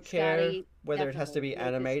 I don't care Scotty, whether it has to definitely be make this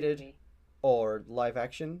animated movie. or live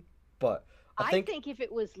action, but I I think think if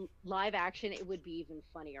it was live action, it would be even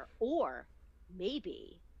funnier. Or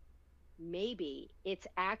maybe, maybe it's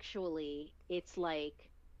like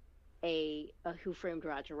a Who Framed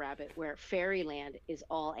Roger Rabbit, where Fairyland is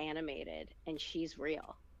all animated and she's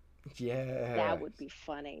real. That yeah. would be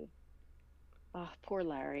funny. Oh, poor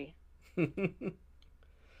Larry.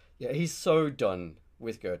 Yeah, he's so done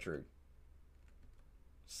with Gertrude.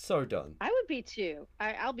 So done. I would be too.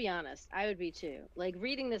 I'll be honest. I would be too. Like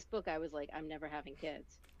reading this book, I was like, I'm never having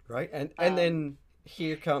kids. Right? And Um, then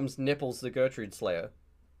here comes Nipples the Gertrude Slayer.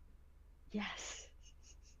 yes.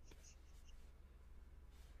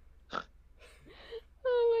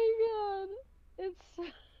 Oh my God.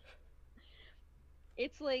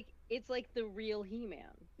 It's like the real He-Man.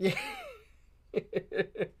 Yeah.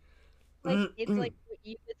 Like it's like what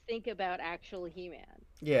you would think about actual He-Man,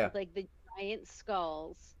 Yeah. with like the giant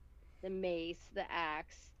skulls, the mace, the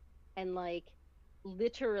axe, and like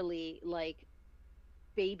literally like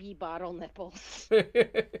baby bottle nipples.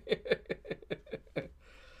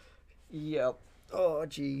 Yep. Oh,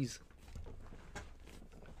 jeez.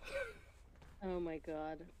 Oh my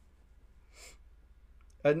God.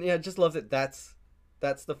 And yeah, just love that that's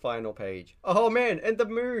the final page. Oh man, and the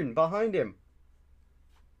moon behind him.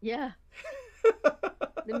 Yeah.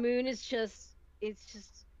 The moon is just, it's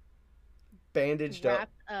just Bandaged up.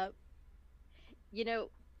 wrapped up. You know,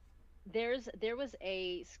 there was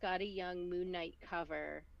a Scotty Young Moon Knight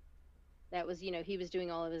cover that was, he was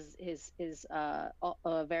doing all of his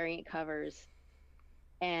variant covers,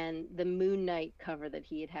 and the Moon Knight cover that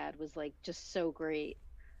he had was like just so great.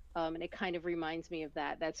 And it kind of reminds me of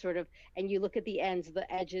that. That sort of, and you look at the ends,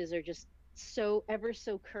 the edges are just so ever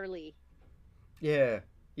so curly, Yeah.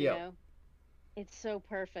 you Yep. know? It's so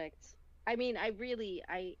perfect. I mean, I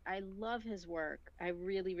love his work. I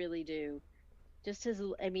really, really do. Just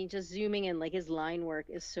I mean, just zooming in, like his line work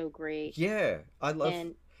is so great. Yeah.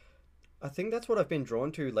 And I think that's what I've been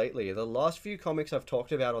drawn to lately. The last few comics I've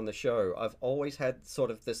talked about on the show, I've always had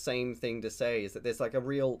sort of the same thing to say is that there's like a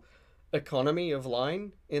real economy of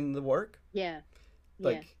line in the work. yeah, yeah.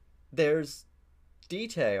 Like, there's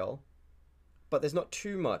detail, but there's not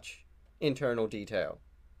too much internal detail,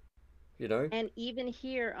 you know? And even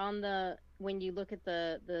here on the when you look at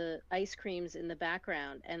the ice creams in the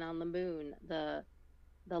background and on the moon, the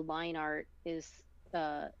line art is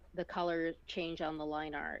the color change on the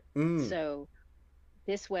line art. Mm. So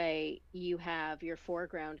this way you have your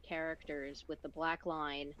foreground characters with the black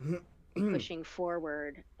line pushing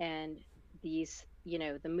forward, and these,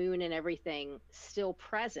 the moon and everything still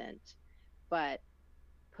present, but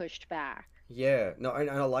pushed back. Yeah, no, and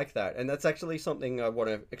I like that, and that's actually something I want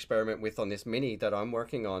to experiment with on this mini that I'm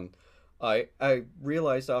working on. I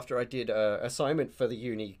realized after I did a assignment for the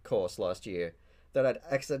uni course last year that I'd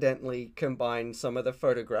accidentally combined some of the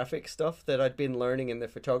photographic stuff that I'd been learning in the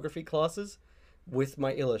photography classes with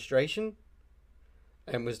my illustration,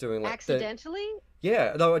 and was doing like the Accidentally?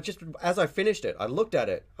 yeah. No, I just as I finished it, I looked at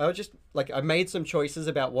it. I was just like I made some choices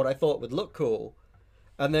about what I thought would look cool,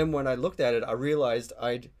 and then when I looked at it, I realized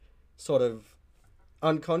I'd sort of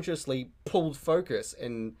unconsciously pulled focus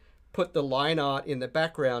and put the line art in the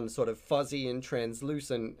background sort of fuzzy and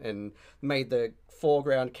translucent and made the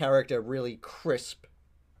foreground character really crisp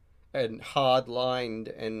and hard lined,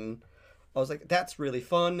 and I was like, that's really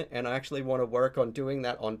fun, and I actually want to work on doing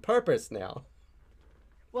that on purpose now.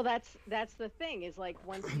 Well, that's the thing is like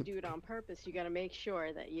once you do it on purpose, you got to make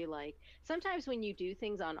sure that you like sometimes when you do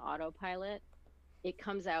things on autopilot, it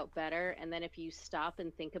comes out better. And then if you stop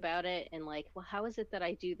and think about it and like, well, how is it that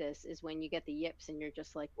I do this? Is when you get the yips and you're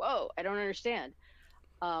just like, whoa, I don't understand.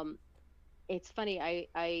 Um, it's funny.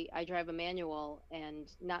 I drive a manual, and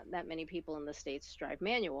not that many people in the States drive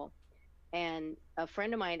manual. And a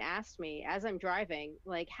friend of mine asked me as I'm driving,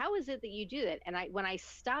 like, how is it that you do that? And when I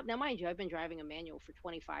stopped, now mind you, I've been driving a manual for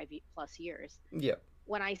 25 plus years. Yeah.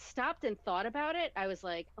 When I stopped and thought about it, I was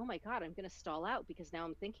like, oh my God, I'm going to stall out because now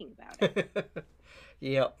I'm thinking about it.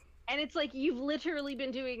 Yep. And it's like you've literally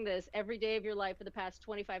been doing this every day of your life for the past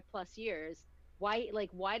 25 plus years. Why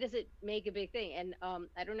does it make a big thing? And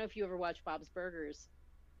I don't know if you ever watched Bob's Burgers.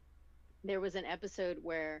 There was an episode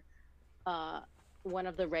where uh one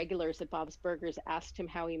of the regulars at Bob's Burgers asked him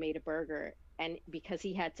how he made a burger, and because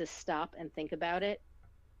he had to stop and think about it,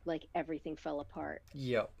 like everything fell apart.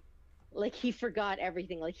 Yep. Like he forgot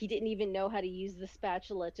everything. Like he didn't even know how to use the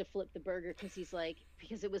spatula to flip the burger because he's like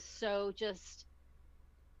because it was so just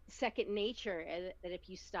second nature, and that if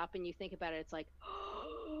you stop and you think about it, it's like,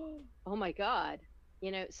 oh my God.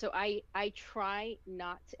 So I try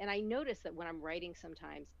not to, and I notice that when I'm writing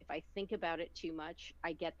sometimes, if I think about it too much,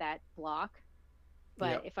 I get that block.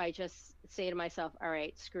 But Yep. if I just say to myself, all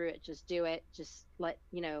right, screw it, just do it, just let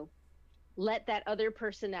that other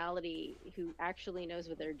personality who actually knows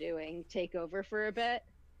what they're doing take over for a bit,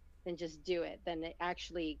 then just do it. Then it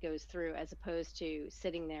actually goes through, as opposed to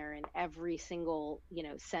sitting there and every single,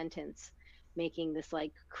 sentence making this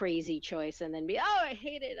like crazy choice and then be, oh, I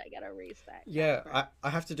hate it. I gotta erase that kind of Yeah, crap. I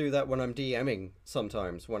have to do that when I'm DMing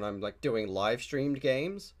sometimes, when I'm like doing live streamed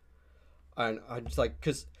games. And I just like,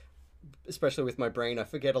 because especially with my brain, I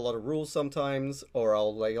forget a lot of rules sometimes, or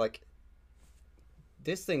I'll like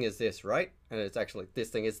this thing is this, right? And it's actually this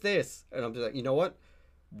thing is this. And I'm just like, you know what?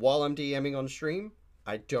 While I'm DMing on stream,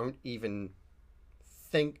 I don't even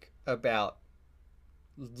think about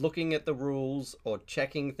looking at the rules or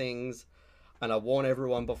checking things. And I warn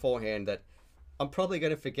everyone beforehand that I'm probably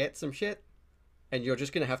going to forget some shit, and you're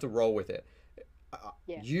just going to have to roll with it.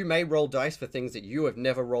 Yeah. You may roll dice for things that you have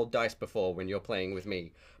never rolled dice before when you're playing with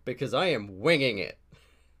me, because I am winging it.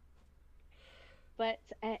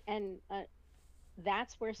 And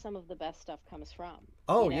that's where some of the best stuff comes from.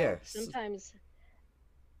 Oh, yes. Sometimes,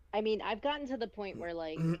 I mean, I've gotten to the point where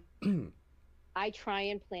like I try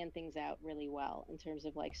and plan things out really well in terms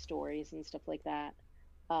of like stories and stuff like that.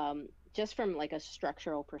 Just from like a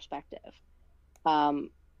structural perspective. Um,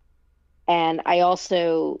 And I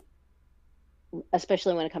also,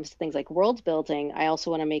 especially when it comes to things like world building, I also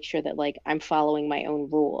want to make sure that like I'm following my own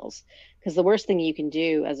rules. Because the worst thing you can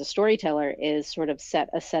do as a storyteller is sort of set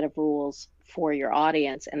a set of rules for your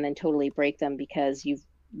audience and then totally break them because you've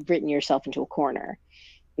written yourself into a corner.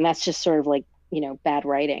 And that's just sort of like, bad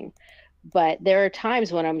writing. But there are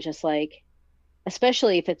times when I'm just like,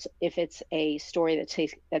 especially if it's a story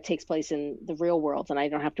that takes place in the real world and I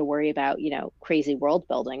don't have to worry about, crazy world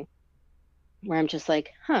building, where I'm just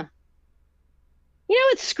like, huh,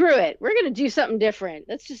 what, screw it. We're gonna do something different.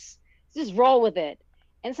 Let's just roll with it.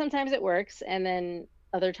 And sometimes it works, and then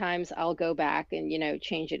other times I'll go back and,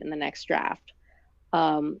 change it in the next draft.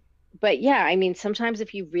 Um, but yeah, I mean, sometimes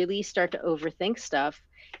if you really start to overthink stuff,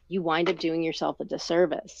 you wind up doing yourself a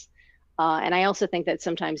disservice. And I also think that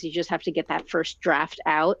sometimes you just have to get that first draft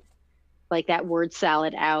out, like that word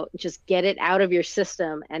salad out, just get it out of your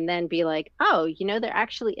system and then be like, oh, there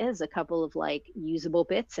actually is a couple of like usable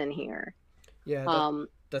bits in here. Yeah, Um,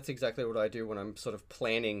 that's exactly what I do when I'm sort of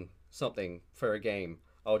planning something for a game.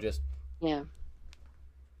 I'll just yeah.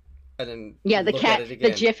 and then Yeah, look at it the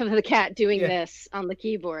again. gif of the cat doing Yeah. this on the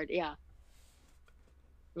keyboard. Yeah.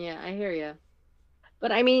 Yeah, I hear you.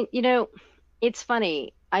 But I mean, it's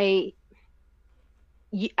funny. I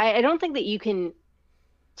don't think that you can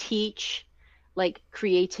teach like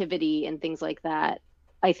creativity and things like that.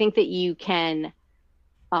 I think that you can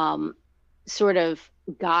um, sort of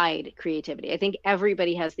guide creativity. I think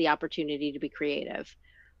everybody has the opportunity to be creative.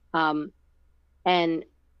 Um, and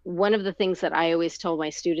one of the things that I always told my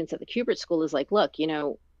students at the Kubert School is like, look,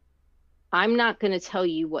 I'm not going to tell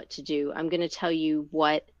you what to do. I'm going to tell you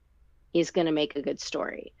what is going to make a good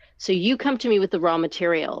story. So you come to me with the raw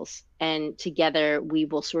materials, and together we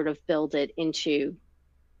will sort of build it into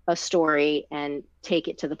a story and take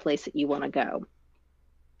it to the place that you want to go.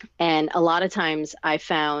 And a lot of times I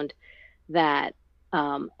found that,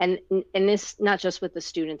 and this not just with the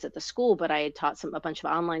students at the school, but I had taught a bunch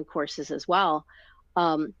of online courses as well.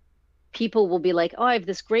 Um, People will be like, "Oh, I have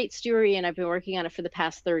this great story, and I've been working on it for the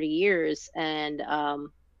past 30 years, and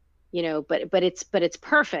but it's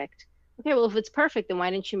perfect." Okay, well, if it's perfect, then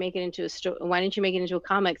why didn't you make it into a story? Why didn't you make it into a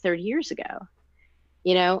comic 30 years ago?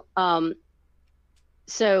 You know,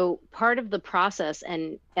 so part of the process,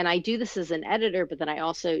 and I do this as an editor, but then I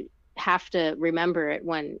also have to remember it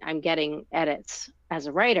when I'm getting edits as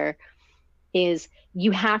a writer, is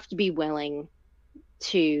you have to be willing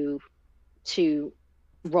to to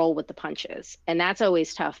roll with the punches. And that's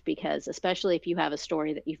always tough because especially if you have a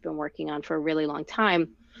story that you've been working on for a really long time,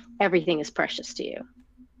 everything is precious to you.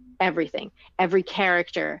 Everything, every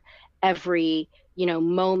character, every,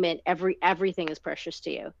 moment, everything is precious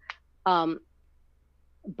to you. Um,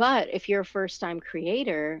 but if you're a first time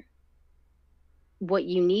creator, what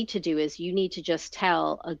you need to do is you need to just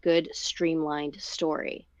tell a good streamlined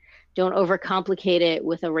story. Don't overcomplicate it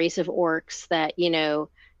with a race of orcs that,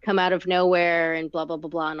 come out of nowhere and blah, blah, blah,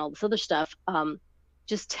 blah, and all this other stuff.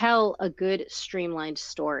 Just tell a good streamlined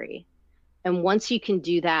story. And once you can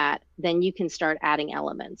do that, then you can start adding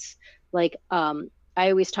elements. Like, I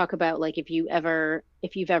always talk about like if you've ever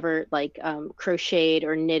like crocheted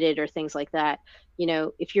or knitted or things like that,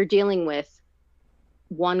 if you're dealing with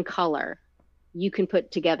one color, you can put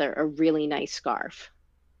together a really nice scarf.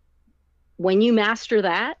 When you master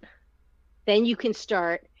that, then you can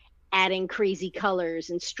start adding crazy colors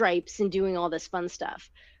and stripes and doing all this fun stuff.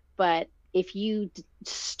 But if you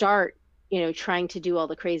start, trying to do all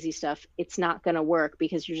the crazy stuff, it's not going to work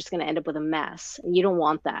because you're just going to end up with a mess. And you don't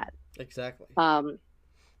want that. Exactly.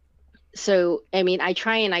 So, I mean, I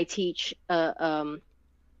teach,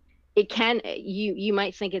 you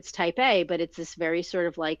might think it's type A, but it's this very sort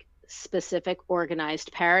of like specific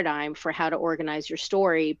organized paradigm for how to organize your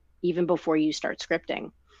story even before you start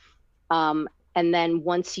scripting. And then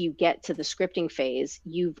once you get to the scripting phase,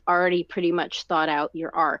 you've already pretty much thought out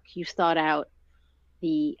your arc. You've thought out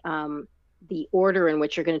the order in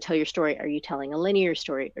which you're going to tell your story. Are you telling a linear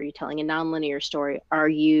story? Are you telling a nonlinear story? Are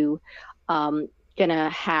you gonna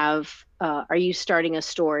have? Are you starting a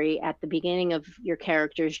story at the beginning of your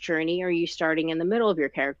character's journey? Or are you starting in the middle of your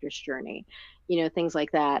character's journey? Things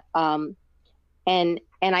like that. And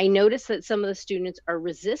I notice that some of the students are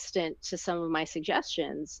resistant to some of my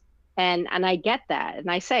suggestions, and I get that, and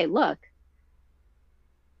I say, look,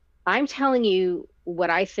 I'm telling you what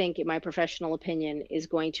I think, in my professional opinion, is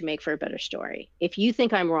going to make for a better story. If you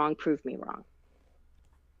think I'm wrong, prove me wrong.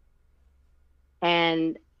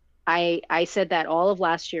 And I said that all of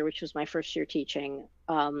last year, which was my first year teaching.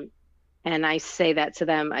 And I say that to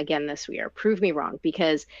them again this year, prove me wrong,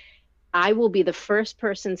 because I will be the first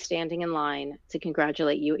person standing in line to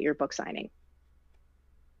congratulate you at your book signing.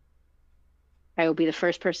 I will be the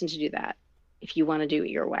first person to do that if you want to do it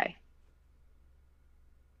your way.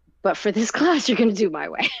 But for this class, you're going to do my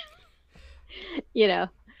way. You know,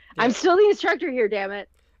 I'm Yeah, still the instructor here, damn it.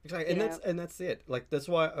 exactly. You know, And that's it. Like that's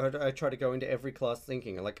why I try to go into every class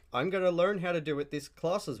thinking like I'm gonna learn how to do it this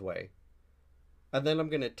class's way, and then I'm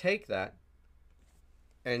gonna take that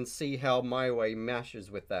and see how my way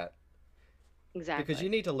meshes with that because you exactly.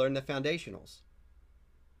 need to learn the foundationals.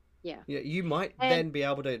 Yeah. You might And then be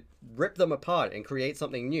able to rip them apart and create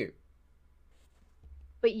something new.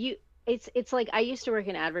 but you it's like I used to work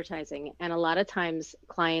in advertising, and a lot of times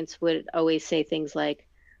clients would always say things like,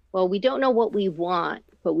 well, we don't know what we want,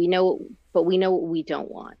 but we know what we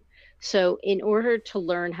don't want. So in order to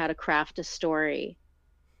learn how to craft a story,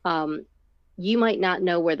 um, you might not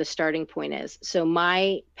know where the starting point is. So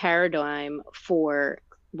my paradigm for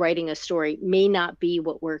writing a story may not be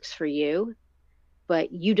what works for you,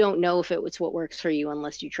 but you don't know if it was what works for you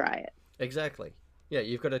unless you try it. Exactly. Yeah,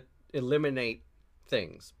 you've got to eliminate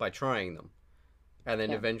things by trying them and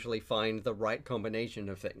then Yeah. eventually find the right combination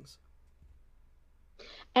of things.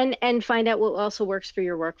 And find out what also works for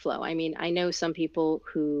your workflow. I mean, I know some people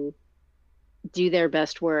who do their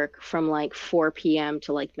best work from like 4 p.m.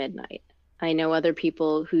 to like midnight. I know other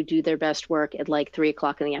people who do their best work at like 3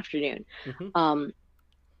 o'clock in the afternoon. Hmm. Um,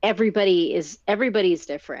 everybody's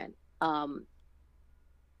different.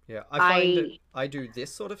 Yeah, I find that I I do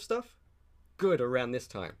this sort of stuff good around this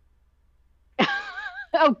time.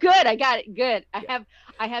 Oh, good. I got it. Good. Yeah.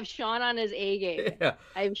 I have Sean on his A game. Yeah.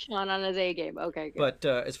 I have Sean on his A game. Okay, good. But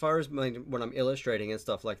as far as when I'm illustrating and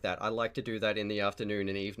stuff like that, I like to do that in the afternoon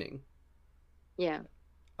and evening. Yeah.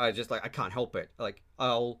 I just like I can't help it. Like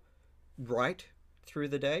I'll write through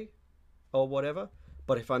the day or whatever,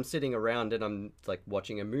 but if I'm sitting around and I'm like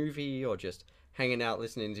watching a movie or just hanging out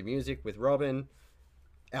listening to music with Robin,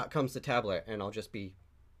 out comes the tablet and I'll just be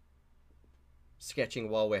sketching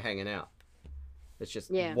while we're hanging out. It's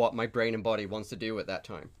just Yeah. what my brain and body wants to do at that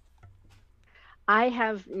time. I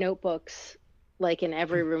have notebooks like in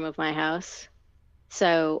every room of my house.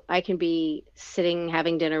 So I can be sitting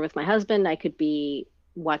having dinner with my husband, I could be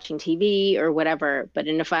watching TV or whatever, but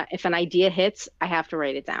if an idea hits, I have to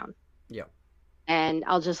write it down. Yeah. And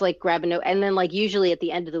I'll just like grab a note, and then like usually at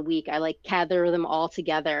the end of the week I like gather them all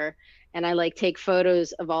together, and I like take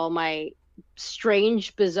photos of all my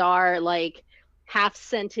strange, bizarre, like half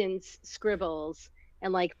sentence scribbles,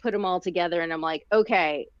 and like put them all together, and I'm like,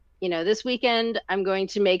 okay, this weekend I'm going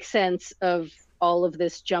to make sense of all of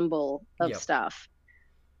this jumble of Yeah. stuff.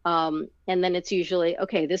 And then it's usually,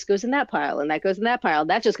 okay, this goes in that pile and that goes in that pile,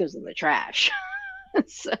 that just goes in the trash.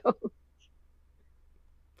 So,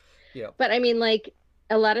 Yeah. but I mean, like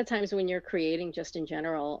a lot of times when you're creating just in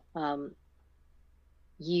general,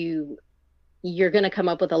 you you're going to come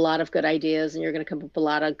up with a lot of good ideas, and you're going to come up with a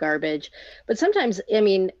lot of garbage. But sometimes, I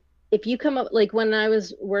mean, if you come up, like when I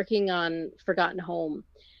was working on Forgotten Home,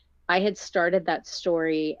 I had started that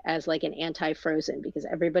story as like an anti-Frozen because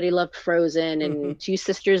everybody loved Frozen Hmm. and two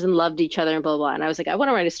sisters and loved each other and blah, blah, blah. And I was like, I want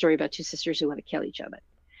to write a story about two sisters who want to kill each other.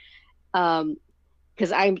 Um,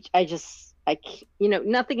 because I just,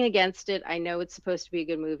 nothing against it. I know it's supposed to be a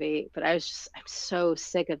good movie, but I'm so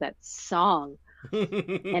sick of that song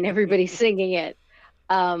and everybody singing it.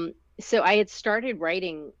 So I had started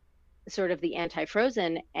writing sort of the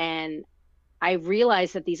anti-Frozen, and I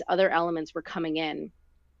realized that these other elements were coming in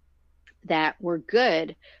that were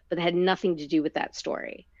good, but they had nothing to do with that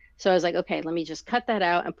story. So I was like, okay, let me just cut that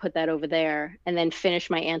out and put that over there, and then finish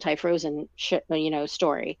my anti-Frozen,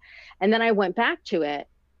 story. And then I went back to it,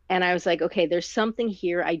 and I was like, okay, there's something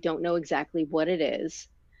here. I don't know exactly what it is,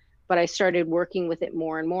 but I started working with it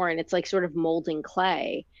more and more, and it's like sort of molding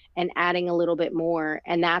clay and adding a little bit more,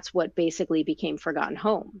 and that's what basically became Forgotten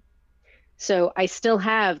Home. So I still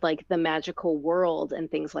have like the magical world and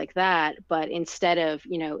things like that, but instead of,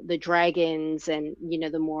 the dragons and,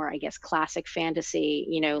 the more, I guess, classic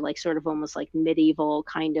fantasy, like sort of almost like medieval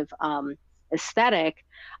kind of aesthetic,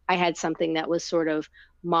 I had something that was sort of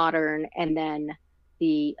modern, and then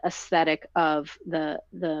the aesthetic of the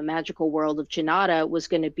magical world of Janata was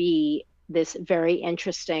going to be this very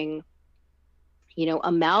interesting,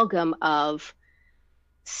 amalgam of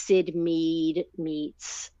Sid Mead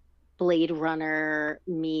meets Blade Runner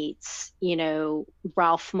meets,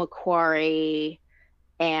 Ralph McQuarrie,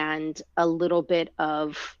 and a little bit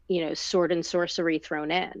of, sword and sorcery thrown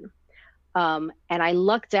in. And I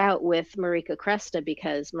lucked out with Marika Cresta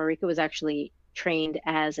because Marika was actually trained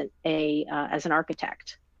as as an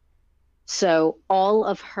architect. So all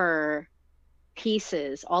of her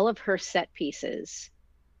set pieces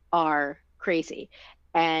are crazy,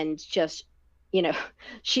 and just, you know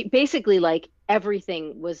she basically, like,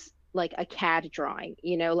 everything was like a CAD drawing,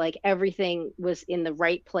 like everything was in the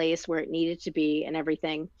right place where it needed to be and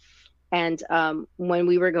everything. And when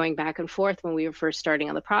we were going back and forth, when we were first starting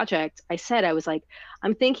on the project, I was like,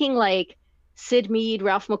 I'm thinking like Sid Mead,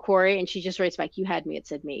 Ralph McQuarrie, and she just writes back, you had me at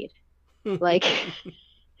Sid Mead. Like,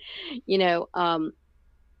 you know, um,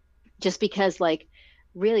 just because like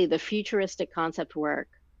really the futuristic concept work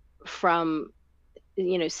from,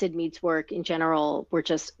 Sid Mead's work in general were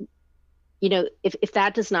just, if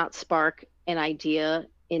that does not spark an idea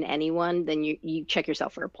in anyone, then you check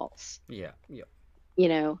yourself for a pulse, Yeah, yeah. you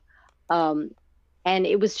know? Um, and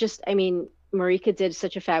it was just, I mean, Marika did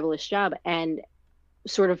such a fabulous job. And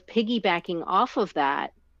sort of piggybacking off of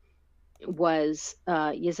that was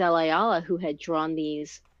Yazel Ayala, who had drawn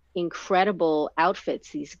these incredible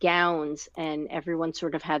outfits, these gowns, and everyone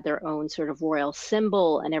sort of had their own sort of royal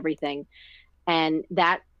symbol and everything. And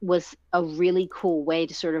that was a really cool way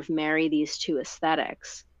to sort of marry these two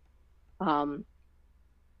aesthetics. Um,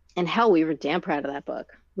 and hell, we were damn proud of that book.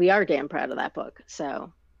 We are damn proud of that book.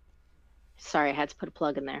 So sorry, I had to put a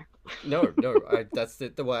plug in there. No, no, that's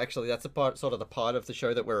well, actually, that's a part, sort of the part of the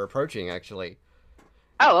show that we're approaching. Actually,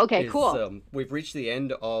 Oh, okay, is cool. we've reached the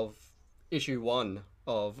end of issue 1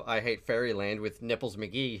 of I Hate Fairyland with Nipples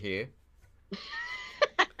McGee here.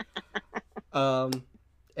 Um,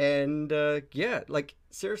 and yeah, like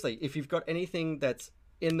seriously, if you've got anything that's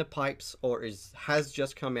in the pipes or is has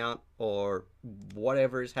just come out or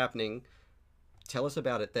whatever is happening, tell us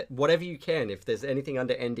about it. That whatever you can. If there's anything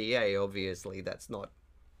under NDA, obviously that's not.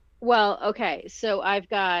 Well, okay. So I've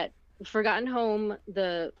got Forgotten Home,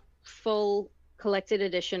 the full collected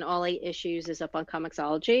edition, all 8 issues, is up on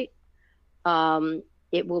Comixology. Um,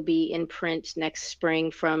 it will be in print next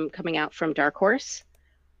spring from coming out from Dark Horse.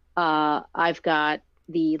 I've got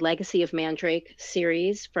the Legacy of Mandrake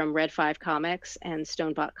series from Red 5 Comics and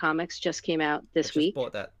Stonebot Comics just came out I this just week.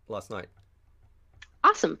 bought that last night.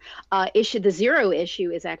 Awesome. The Zero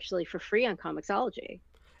issue is actually for free on Comixology.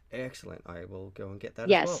 Excellent. I will go and get that as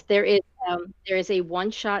Yes, well. there is a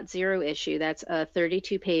one-shot Zero issue that's a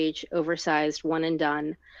 32-page oversized one and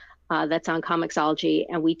done, that's on Comixology,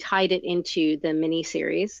 and we tied it into the mini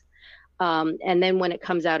series. And then when it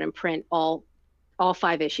comes out in print, all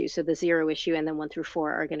 5 issues, so the Zero issue and then 1 through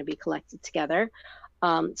 4 are going to be collected together.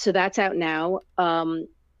 So that's out now.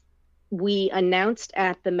 We announced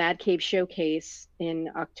at the Mad Cave Showcase in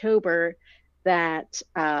October that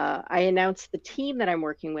I announced the team that I'm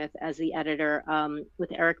working with as the editor,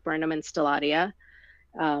 with Eric Burnham and Stelladia.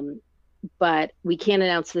 But we can't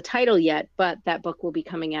announce the title yet, but that book will be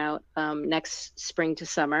coming out next spring to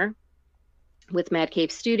summer with Mad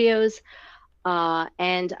Cave Studios.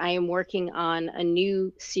 And I am working on a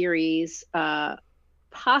new series,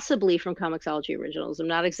 possibly from Comixology Originals. I'm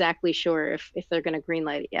not exactly sure if they're going to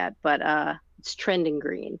greenlight it yet, but it's trending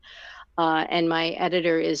green. And my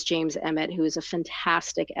editor is James Emmett, who is a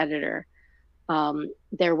fantastic editor.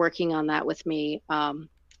 They're working on that with me.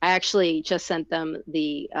 I actually just sent them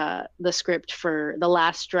the script for the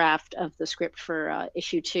last draft of the script for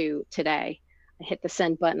issue 2 today. I hit the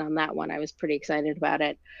send button on that one. I was pretty excited about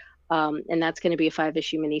it. And that's going to be a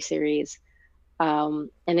 5-issue miniseries. And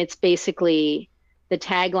it's basically, the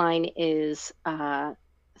tagline is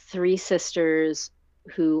 3 sisters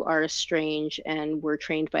who are estranged and were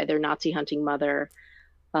trained by their Nazi hunting mother,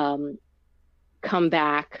 come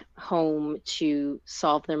back home to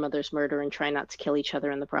solve their mother's murder and try not to kill each other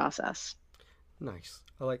in the process. Nice.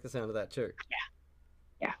 I like the sound of that too.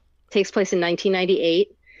 Yeah. Takes place in 1998.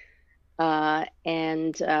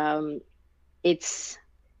 And it's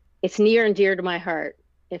near and dear to my heart,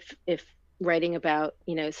 if writing about,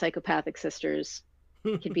 psychopathic sisters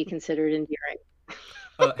could be considered endearing.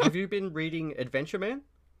 Have you been reading Adventure Man?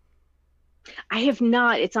 I have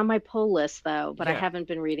not. It's on my pull list though, but I Yeah, haven't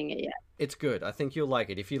been reading it yet. it's good. I think you'll like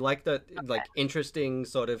it. If you like the like interesting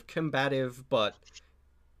sort of combative but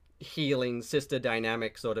healing sister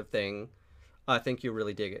dynamic sort of thing, I think you'll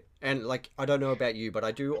really dig it. And like I don't know about you, but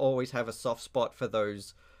I do always have a soft spot for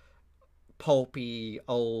those pulpy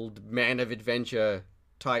old man of adventure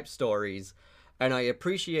type stories. And I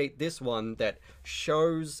appreciate this one that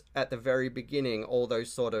shows at the very beginning all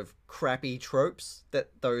those sort of crappy tropes that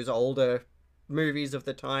those older movies of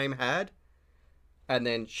the time had, and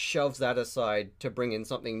then shoves that aside to bring in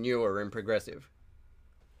something newer and progressive.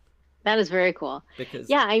 That is very cool. Because,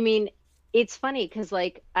 Yeah, I mean, it's funny because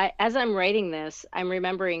like as I'm writing this, I'm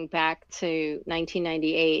remembering back to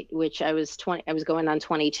 1998, which I was going on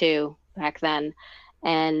 22 back then.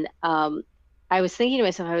 And I was thinking to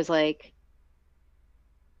myself, I was like,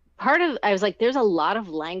 there's a lot of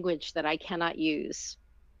language that I cannot use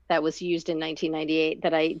that was used in 1998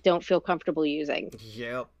 that I don't feel comfortable using.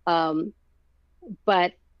 Yep.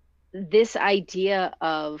 But this idea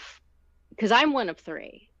of, because I'm one of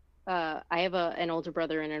three, I have an older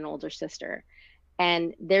brother and an older sister.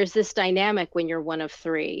 And there's this dynamic when you're one of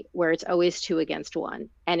three where it's always two against one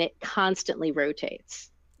and it constantly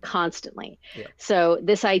rotates, constantly. Yeah. So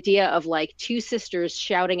this idea of like two sisters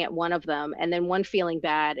shouting at one of them and then one feeling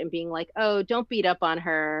bad and being like, oh, don't beat up on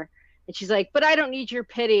her. And she's like, but I don't need your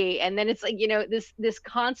pity. And then it's like, this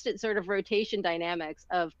constant sort of rotation dynamics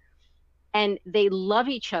of, and they love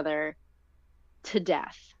each other to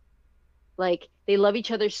death. Like they love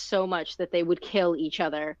each other so much that they would kill each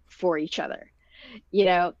other for each other,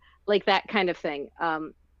 like that kind of thing.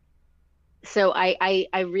 So I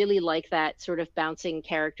really like that sort of bouncing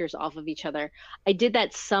characters off of each other. I did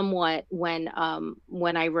that somewhat when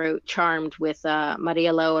I wrote Charmed with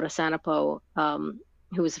Maria Laura Sanapo,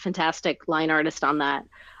 who was a fantastic line artist on that.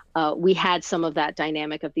 We had some of that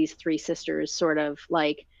dynamic of these three sisters sort of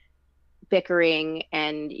like bickering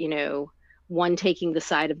and one taking the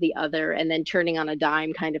side of the other and then turning on a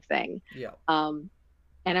dime kind of thing. Yeah. And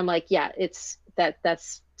I'm like, yeah,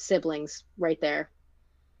 that's siblings right there.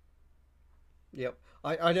 Yep.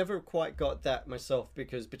 I never quite got that myself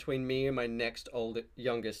because between me and my next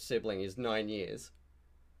youngest sibling is 9 years.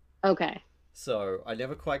 Okay. So I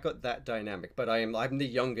never quite got that dynamic, but I'm the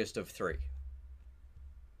youngest of three.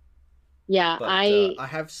 Yeah, but I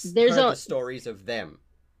have heard the stories of them.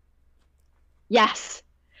 Yes.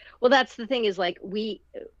 Well, that's the thing is like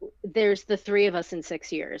there's the three of us in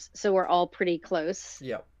 6 years, so we're all pretty close.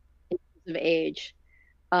 Yeah. In terms of age.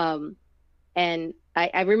 And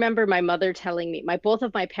I remember my mother telling me, both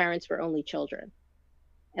of my parents were only children.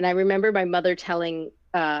 And I remember my mother calling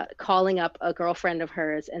up a girlfriend of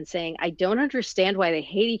hers and saying, I don't understand why they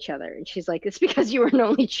hate each other. And she's like, it's because you were an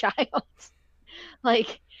only child.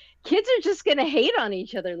 Like, kids are just going to hate on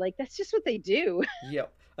each other. Like, that's just what they do.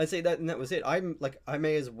 Yep. I'd say that, and that was it. I'm like, I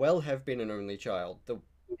may as well have been an only child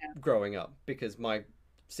growing up because my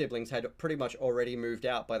siblings had pretty much already moved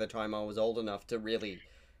out by the time I was old enough to really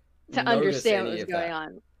understand what was going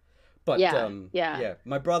on. But yeah,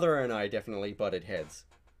 my brother and I definitely butted heads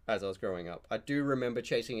as I was growing up. I do remember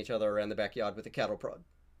chasing each other around the backyard with a cattle prod.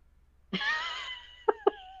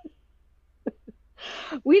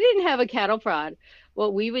 We didn't have a cattle prod.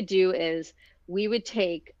 What we would do is we would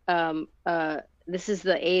take this is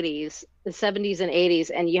the 80s, the 70s and 80s,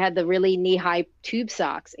 and you had the really knee-high tube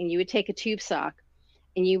socks, and you would take a tube sock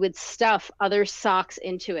and you would stuff other socks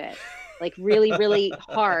into it, like really, really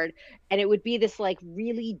hard. And it would be this like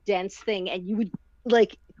really dense thing, and you would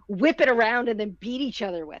like whip it around and then beat each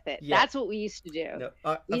other with it. Yeah. That's what we used to do.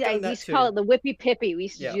 No, we used to call it the whippy pippy. We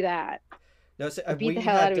used to do that. No, so, beat the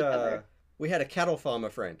hell out of each other. We had a cattle farmer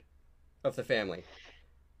friend of the family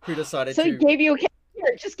who decided so he gave you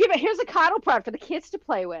here's a cattle prod for the kids to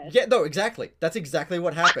play with. Yeah, no, exactly. That's exactly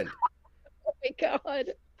what happened. Oh my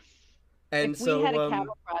god. And if so we had a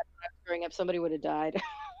cattle prod when I was growing up, somebody would have died.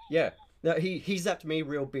 Yeah. No, he zapped me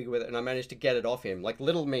real big with it, and I managed to get it off him. Like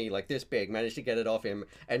little me, like this big, managed to get it off him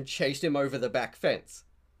and chased him over the back fence.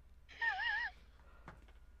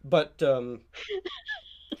 But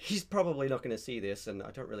he's probably not going to see this, and I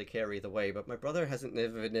don't really care either way, but my brother hasn't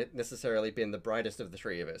never necessarily been the brightest of the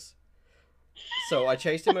three of us. So I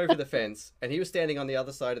chased him over the fence, and he was standing on the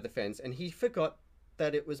other side of the fence, and he forgot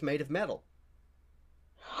that it was made of metal.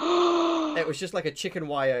 It was just like a chicken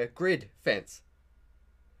wire grid fence.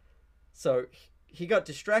 So he got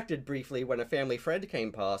distracted briefly when a family friend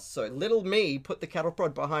came past, so little me put the cattle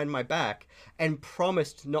prod behind my back and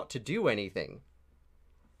promised not to do anything.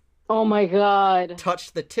 Oh my god.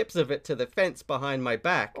 Touched the tips of it to the fence behind my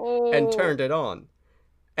back and turned it on.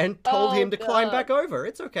 And told him to climb back over.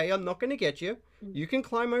 It's okay, I'm not going to get you. You can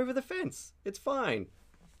climb over the fence. It's fine.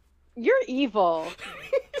 You're evil.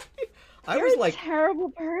 You're a terrible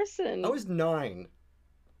person. I was 9.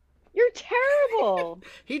 You're terrible.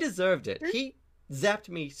 He deserved it. He zapped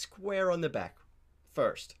me square on the back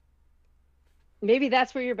first. Maybe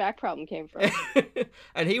that's where your back problem came from.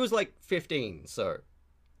 And he was like 15, so.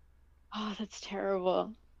 Oh, that's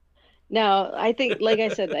terrible. No, I think, like I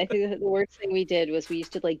said, I think the worst thing we did was we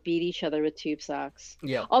used to like beat each other with tube socks.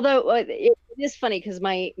 Yeah. Although it is funny because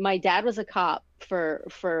my dad was a cop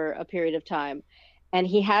for a period of time, and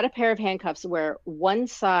he had a pair of handcuffs where one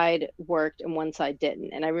side worked and one side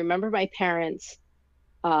didn't. And I remember my parents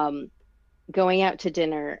going out to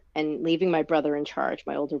dinner and leaving my brother in charge,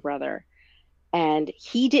 my older brother, and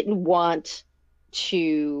he didn't want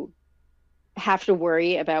to have to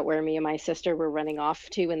worry about where me and my sister were running off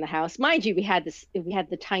to in the house. Mind you, we had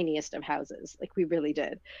the tiniest of houses, like we really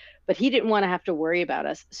did. But he didn't want to have to worry about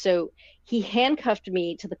us. So he handcuffed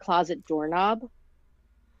me to the closet doorknob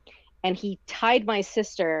and he tied my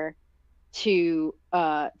sister to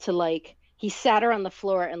like he sat her on the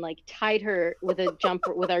floor and like tied her with a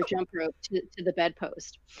jumper with our jump rope to the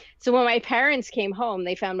bedpost. So when my parents came home,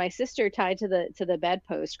 they found my sister tied to the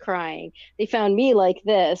bedpost crying. They found me like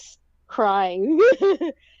this crying.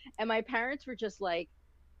 And my parents were just like,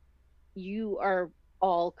 you are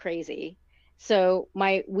all crazy. So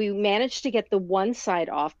my we managed to get the one side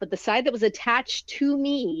off, but the side that was attached to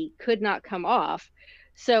me could not come off.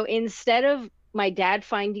 So instead of my dad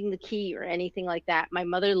finding the key or anything like that, my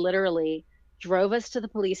mother literally drove us to the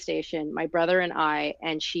police station, my brother and I,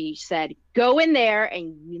 and she said, "Go in there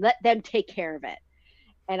and let them take care of it."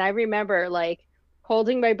 And I remember like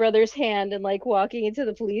holding my brother's hand and like walking into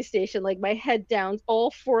the police station, like my head down,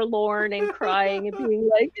 all forlorn and crying and being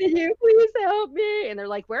like, "Can you please help me?" And they're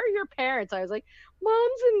like, "Where are your parents?" I was like,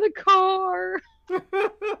 "Mom's in the car."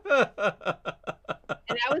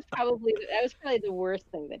 And that was probably the worst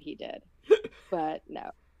thing that he did. But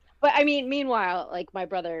no. But I mean, meanwhile, like my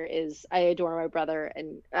brother is, I adore my brother,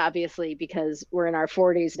 and obviously because we're in our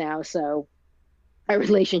 40s now, so our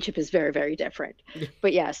relationship is very, very different.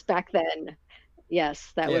 But yes, back then,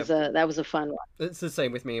 yes, Yeah, that was a fun one. it's the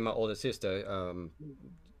same with me and my older sister.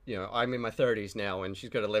 You know, I'm in my 30s now, and she's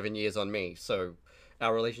got 11 years on me, so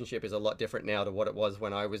our relationship is a lot different now to what it was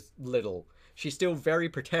when I was little. She's still very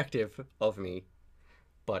protective of me,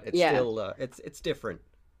 but it's Yeah. still it's different.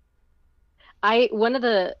 I one of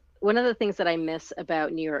the things that I miss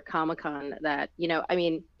about New York Comic Con that, I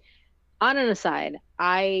mean, on an aside,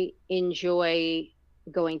 I enjoy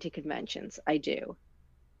going to conventions. I do.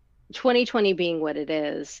 2020 being what it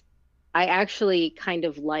is, I actually kind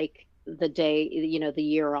of like the day, the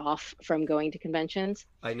year off from going to conventions.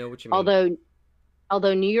 I know what you mean.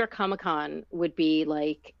 Although New York Comic Con would be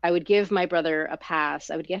like, I would give my brother a pass.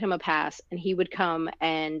 I would get him a pass and he would come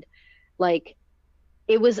and like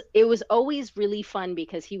it was always really fun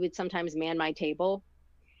because he would sometimes man my table.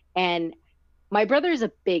 And my brother's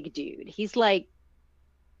a big dude. He's like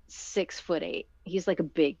 6'8". He's like a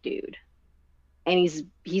big dude. And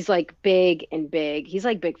he's like big and big. He's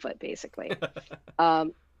like Bigfoot basically.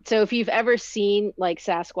 Um, so if you've ever seen like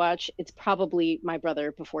Sasquatch, it's probably my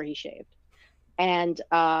brother before he shaved. And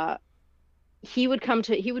he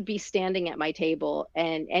would be standing at my table,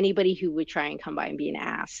 and anybody who would try and come by and be an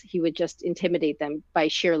ass, he would just intimidate them by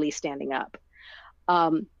sheerly standing up.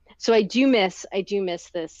 So I do miss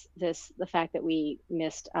the fact that we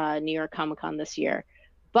missed New York Comic Con this year,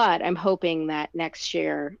 but I'm hoping that next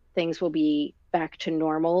year things will be back to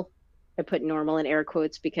normal. I put normal in air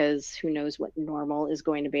quotes because who knows what normal is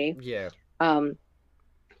going to be. Yeah. Um,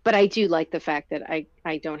 but I do like the fact that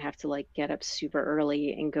I don't have to like get up super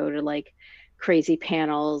early and go to like crazy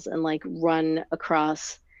panels and like run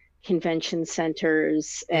across convention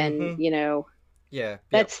centers and Mm-hmm. Yeah.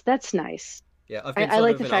 Yeah. that's nice. Yeah. I've been I sort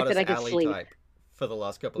like of the an fact that artist I could alley sleep. type for the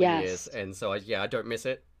last couple of years, Yes. and so I don't miss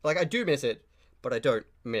it. Like I do miss it, but I don't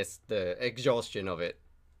miss the exhaustion of it.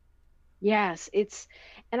 Yes,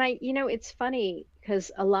 and it's funny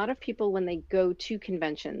because a lot of people when they go to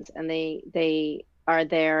conventions and they are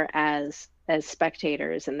there as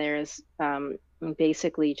spectators and there's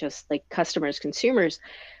basically just like customers, consumers,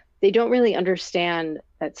 they don't really understand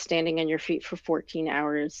that standing on your feet for 14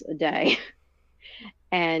 hours a day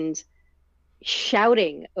and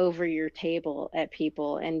shouting over your table at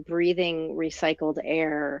people and breathing recycled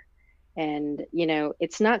air and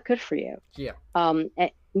it's not good for you. Yeah.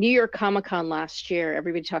 At New York Comic Con last year,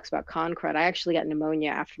 everybody talks about con crud. I actually got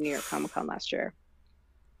pneumonia after New York Comic Con last year.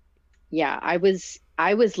 Yeah, I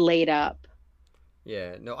was laid up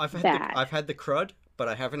Yeah. No, bad. I've had the crud, but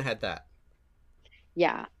I haven't had that.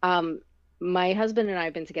 Yeah. My husband and I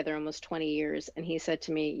have been together almost 20 years, and he said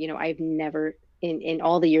to me, I've never in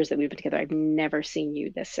all the years that we've been together, I've never seen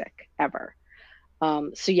you this sick ever.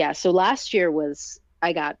 So yeah, so last year was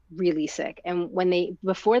I got really sick. And when they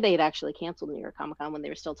before they had actually canceled New York Comic Con, when they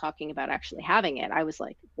were still talking about actually having it, I was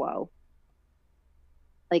like, whoa,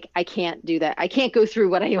 like I can't do that. I can't go through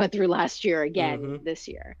what I went through last year again Mm-hmm. this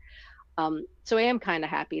year. So I am kind of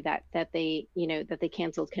happy that they, that they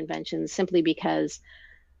canceled conventions simply because,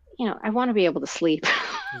 I want to be able to sleep.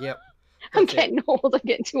 Yep. I'm That's it. getting old. I'm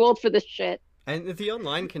getting too old for this shit. And the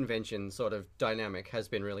online convention sort of dynamic has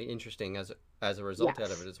been really interesting as a result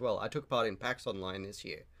out of Yes. it as well. I took part in PAX Online this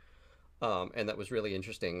year, and that was really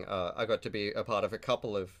interesting. I got to be a part of a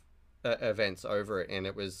couple of events over it, and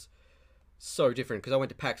it was so different because I went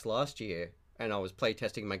to PAX last year and I was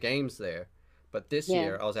playtesting my games there, But this Yeah.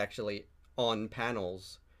 year I was actually on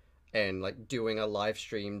panels and like doing a live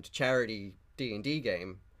streamed charity D&D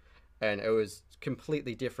game, and it was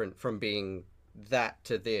completely different from being that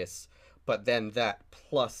to this. But then that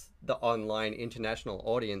plus the online international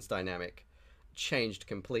audience dynamic changed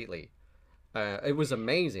completely. It was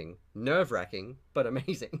amazing, nerve-wracking, but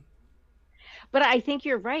amazing. But I think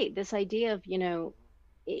you're right. This idea of,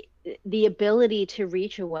 the ability to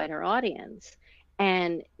reach a wider audience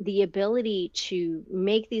and the ability to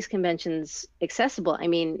make these conventions accessible. I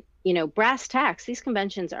mean, brass tacks, these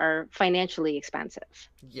conventions are financially expensive.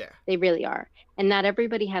 Yeah. They really are. And not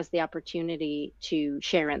everybody has the opportunity to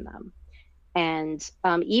share in them. And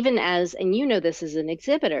even as, and this as an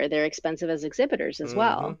exhibitor, they're expensive as exhibitors as Mm-hmm.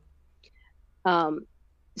 well. Um,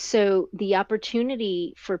 so the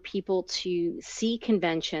opportunity for people to see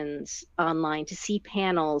conventions online, to see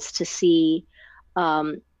panels,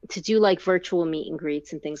 um, to do like virtual meet and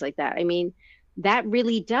greets and things like that. I mean, that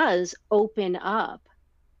really does open up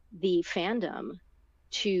the fandom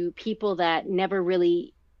to people that never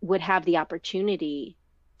really would have the opportunity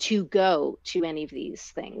to go to any of these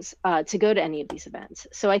things, to go to any of these events.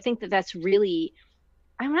 So I think that that's really,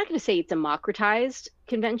 I'm not going to say it democratized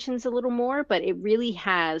conventions a little more, but it really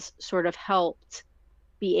has sort of helped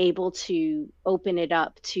be able to open it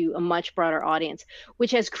up to a much broader audience,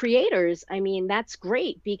 which as creators, I mean, that's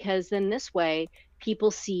great because then this way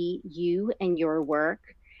people see you and your work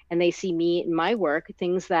and they see me and my work,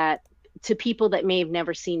 things that to people that may have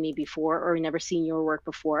never seen me before or never seen your work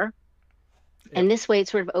before. Yep. And this way it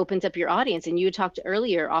sort of opens up your audience. And you had talked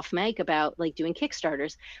earlier off mic about like doing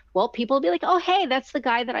Kickstarters. Well, people will be like, oh, hey, that's the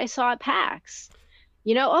guy that I saw at PAX.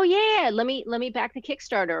 Oh yeah, let me back the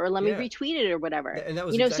Kickstarter or let me Yeah. retweet it or whatever. And that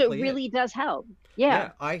was So it exactly it. really does help. Yeah,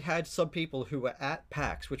 Yeah, I had some people who were at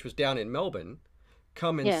PAX, which was down in Melbourne,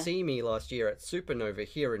 come and yeah. see me last year at Supernova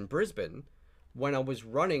here in Brisbane when I was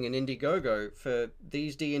running an Indiegogo for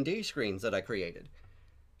these D&D screens that I created.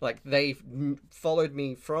 Like they followed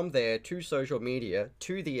me from there to social media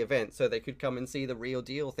to the event so they could come and see the real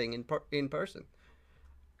deal thing in person.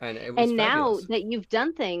 And it was And now fabulous. that you've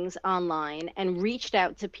done things online and reached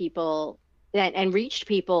out to people and reached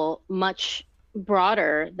people much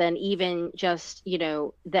broader than even just,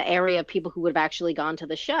 the area of people who would have actually gone to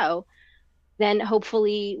the show, then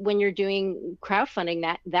hopefully when you're doing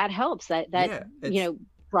crowdfunding that helps that Yeah, it's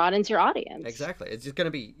broadens your audience. exactly. It's just going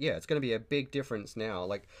to be, yeah, it's going to be a big difference now.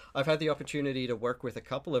 Like I've had the opportunity to work with a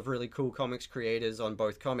couple of really cool comics creators on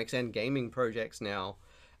both comics and gaming projects now.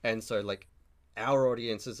 And so like our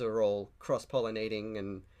audiences are all cross-pollinating,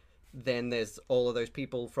 and then there's all of those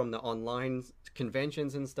people from the online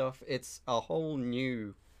conventions and stuff. It's a whole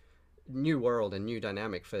new world and new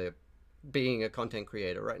dynamic for being a content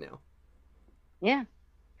creator right now. Yeah.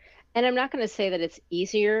 And I'm not going to say that it's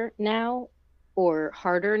easier now or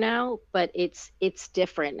harder now, but it's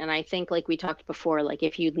different. And I think like we talked before, like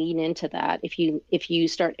if you lean into that, if you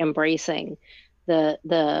start embracing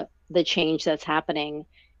the change that's happening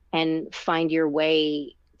and find your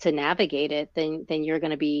way to navigate it, then you're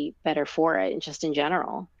going to be better for it and just in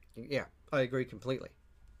general. Yeah, I agree completely.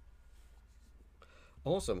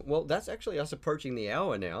 Awesome. Well, that's actually us approaching the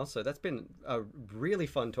hour now, so that's been a really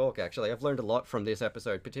fun talk. Actually, I've learned a lot from this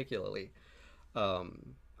episode, particularly.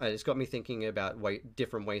 And it's got me thinking about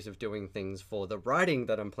different ways of doing things for the writing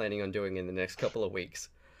that I'm planning on doing in the next couple of weeks.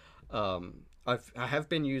 I have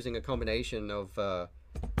been using a combination of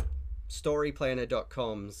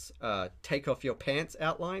StoryPlanner.com's "Take Off Your Pants"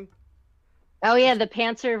 outline. Oh yeah, the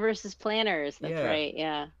pantser versus planners. That's Yeah. right.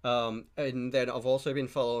 Yeah. And then I've also been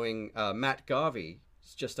following Matt Garvey.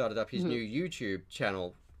 He's just started up his Mhm. new YouTube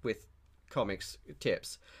channel with comics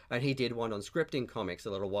tips, and he did one on scripting comics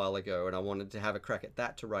a little while ago, and I wanted to have a crack at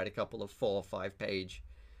that to write a couple of 4 or 5 page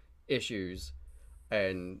issues.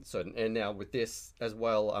 And now with this as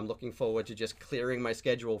well, I'm looking forward to just clearing my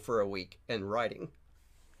schedule for a week and writing.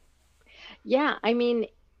 Yeah, I mean,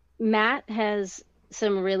 Matt has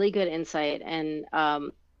some really good insight, and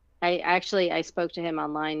I spoke to him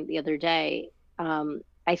online the other day.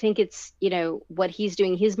 I think it's, what he's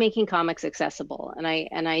doing. He's making comics accessible, and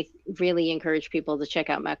I really encourage people to check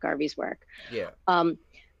out Matt Garvey's work. Yeah. Um,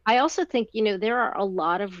 I also think, there are a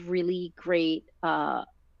lot of really great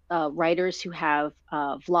writers who have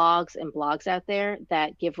vlogs and blogs out there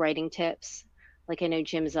that give writing tips. Like I know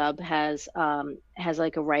Jim Zub has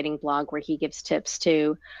like a writing blog where he gives tips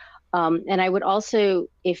too. And I would also,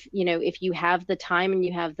 if you have the time and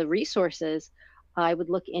you have the resources, I would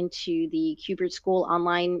look into the Cubert School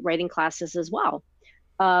online writing classes as well.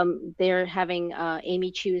 They're having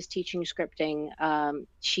Amy Chu is teaching scripting.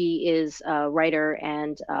 She is a writer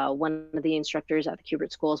and one of the instructors at the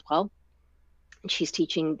Cubert School as well. She's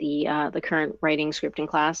teaching the current writing scripting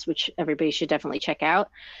class, which everybody should definitely check out.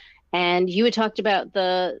 And you had talked about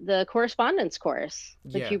the correspondence course,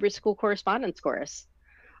 the Yeah. Kubert School correspondence course.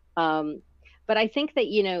 Um, but I think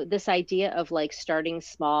that, this idea of like starting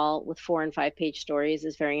small with 4 and 5 page stories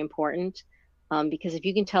is very important. Because if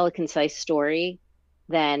you can tell a concise story,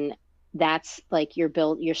 then that's like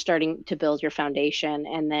you're starting to build your foundation,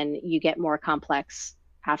 and then you get more complex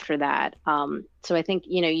after that. So I think,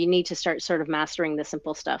 you need to start sort of mastering the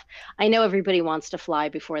simple stuff. I know everybody wants to fly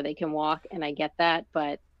before they can walk, and I get that,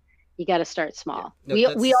 but you got to start Yeah. small. No, We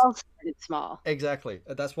that's all started small. exactly.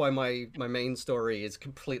 That's why my main story is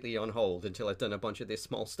completely on hold until I've done a bunch of this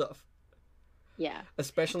small stuff. Yeah.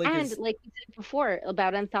 Especially And because, like you said before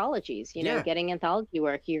about anthologies, yeah, getting anthology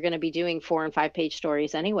work, you're going to be doing 4 and 5 page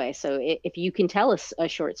stories anyway. So if you can tell us a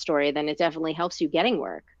short story, then it definitely helps you getting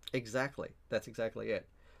work. exactly. That's exactly it.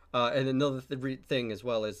 And another thing as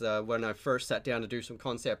well is when I first sat down to do some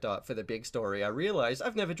concept art for the big story, I realized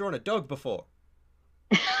I've never drawn a dog before.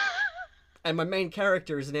 And my main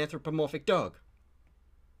character is an anthropomorphic dog.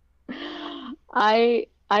 I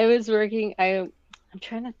was working I'm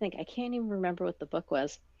trying to think. I can't even remember what the book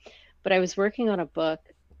was, but I was working on a book,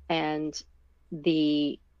 and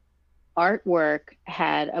the artwork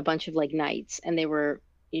had a bunch of like knights, and they were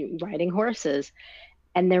riding horses,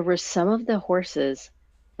 and there were some of the horses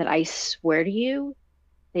that I swear to you,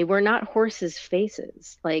 they were not horses'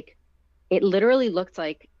 faces. Like it literally looked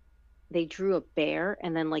like they drew a bear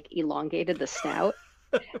and then like elongated the snout.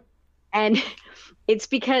 And it's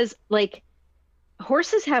because like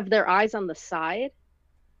horses have their eyes on the side,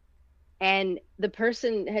 and the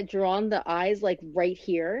person had drawn the eyes like right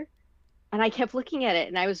here. And I kept looking at it,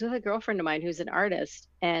 and I was with a girlfriend of mine who's an artist,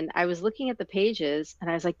 and I was looking at the pages, and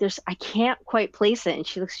I was like, I can't quite place it. And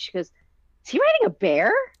she goes, is he writing a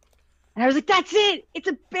bear? And I was like, that's it. It's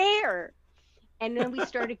a bear. And then we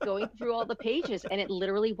started going through all the pages, and it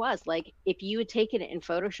literally was like if you had taken it in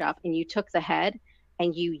Photoshop and you took the head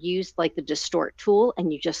and you used like the distort tool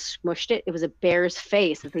and you just smushed it, it was a bear's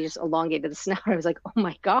face that they just elongated the snout. I was like, oh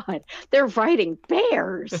my God, they're writing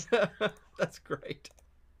bears. That's great.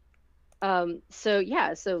 So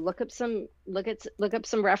yeah, so look up some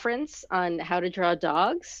reference on how to draw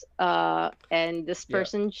dogs. And this Yeah.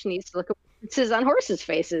 person just needs to look up references on horses'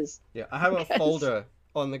 faces. Yeah. I have a Because folder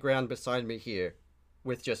on the ground beside me here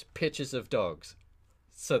with just pictures of dogs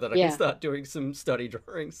so that I can yeah. start doing some study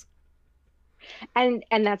drawings. And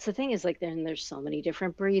that's the thing is like there's so many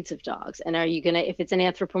different breeds of dogs. And are you gonna, if it's an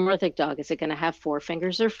anthropomorphic dog, is it gonna have 4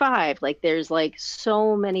 fingers or five? Like there's like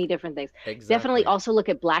so many different things. Definitely Exactly. also look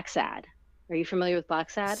at Black Sad. Are you familiar with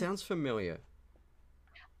Black Sad? Sounds familiar.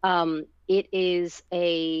 It is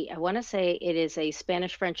I want to say it is a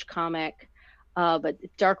Spanish French comic, but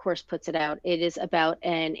Dark Horse puts it out. It is about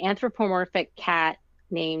an anthropomorphic cat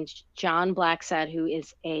named John Blacksad, who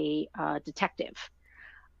is a detective.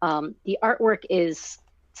 The artwork is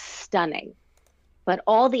stunning, but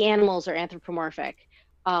all the animals are anthropomorphic.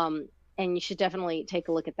 And you should definitely take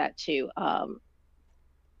a look at that too.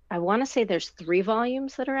 I want to say there's 3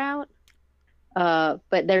 volumes that are out,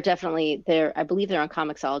 but they're definitely there. I believe they're on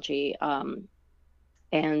Comixology.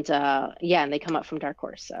 And yeah, and they come up from Dark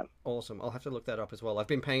Horse. So Awesome. I'll have to look that up as well. I've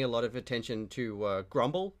been paying a lot of attention to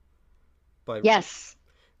Grumble. By yes,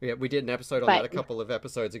 Yeah, we did an episode on that but a couple of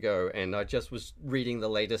episodes ago, and I just was reading the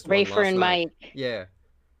latest one Rafer last and night. Mike, Yeah,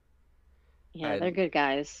 yeah, they're and good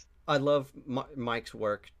guys. I love Mike's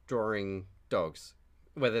work drawing dogs,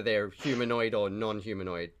 whether they're humanoid or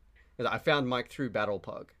non-humanoid. 'Cause I found Mike through Battle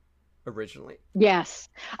Pug originally. Yes,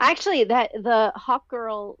 actually, that the Hawk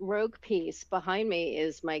Girl Rogue piece behind me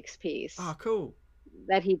is Mike's Ah, piece cool.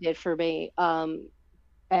 that he did for me.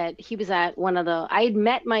 He was at one of the I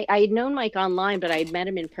had known Mike online, but I had met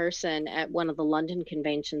him in person at one of the London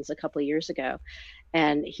conventions a couple of years ago.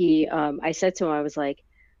 And I said to him, I was like,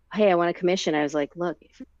 hey, I want a commission. I was like, look,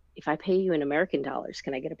 if I pay you in American dollars,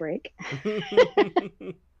 can I get a break?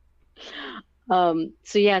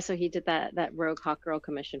 So yeah, so he did that Rogue Hawk Girl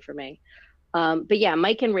commission for me. But yeah,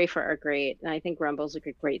 Mike and Rafer are great, and I think Rumble's like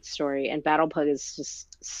a great story, and Battle Pug is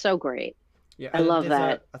just so great. Yeah, I and love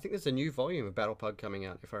that. I think there's a new volume of Battle Pug coming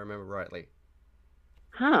out, if I remember rightly.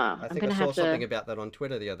 Huh? I I'm think I gonna saw have something to. about that on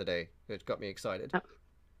Twitter the other day. It got me excited. I'm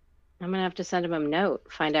gonna have to send him a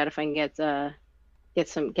note, find out if I can get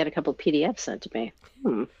a couple PDFs sent to me.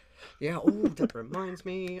 Hmm. Yeah, oh, that reminds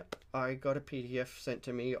me. I got a PDF sent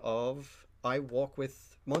to me of I Walk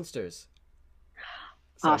with Monsters.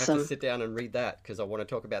 So I have to Awesome. sit down and read that because I want to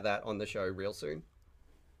talk about that on the show real soon.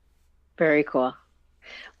 Very cool.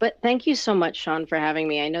 But thank you so much, Sean, for having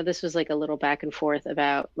me. I know this was like a little back and forth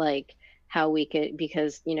about like how we could,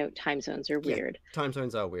 because, time zones are Yeah, weird. time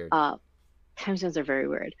zones are weird. Time zones are very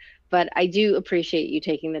weird. But I do appreciate you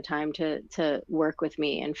taking the time to work with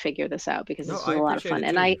me and figure this out, because No, this was I a lot of appreciate fun. it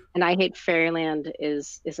And too. I hate Fairyland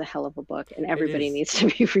is a hell of a book, and It everybody is. needs to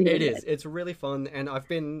be It reading is. it. It's really fun, and I've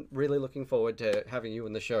been really looking forward to having you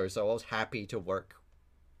on the show, so I was happy to work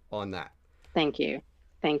on that. Thank you.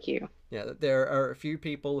 Thank you. Yeah, there are a few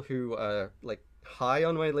people who are like high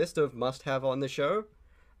on my list of must have on the show,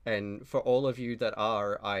 and for all of you that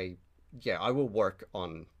are, I will work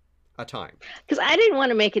on a time. Because I didn't want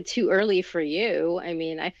to make it too early for you. I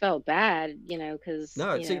mean, I felt bad, because,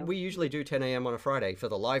 No, see, we usually do 10 a.m. on a Friday for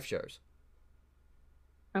the live shows.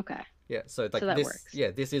 okay. Yeah, so So like that this, works.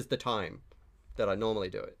 yeah, this is the time that I normally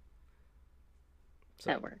do it. So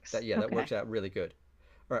That works. that Okay. works out really good.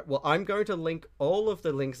 All right, well, I'm going to link all of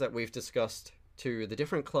the links that we've discussed to the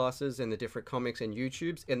different classes and the different comics and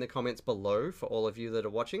YouTubes in the comments below for all of you that are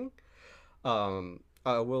watching.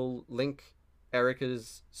 I will link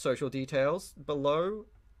Erica's social details below,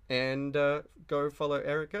 and go follow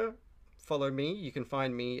Erica. Follow me. You can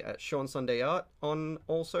find me at Sean Sunday Art on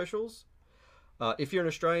all socials. If you're an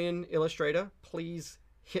Australian illustrator, please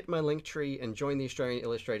hit my link tree and join the Australian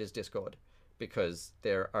Illustrators Discord, because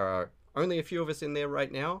there are only a few of us in there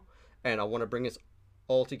right now, and I want to bring us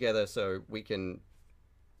all together so we can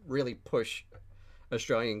really push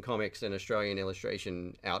Australian comics and Australian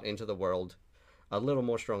illustration out into the world a little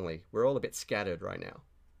more strongly. We're all a bit scattered right now.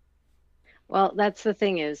 Well, that's the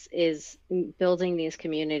thing is building these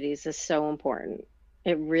communities is so important.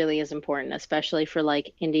 It really is important, especially for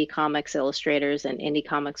like indie comics illustrators and indie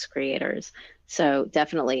comics creators. So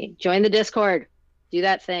definitely join the Discord. Do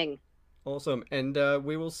that thing. Awesome. And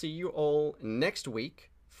we will see you all next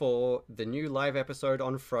week for the new live episode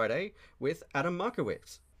on Friday with Adam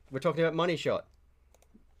Markowitz. We're talking about Money Shot.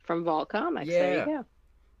 From Vault Comics. There you Yeah. go.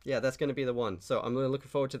 Yeah, that's going to be the one. So I'm really looking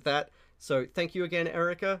forward to that. So thank you again,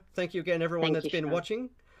 Erica. Thank you again, everyone Thank that's you, been Sean. watching.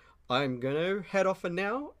 I'm going to head off for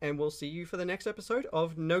now, and we'll see you for the next episode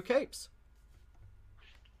of No Capes.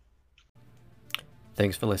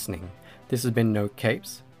 Thanks for listening. This has been No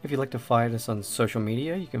Capes. If you'd like to find us on social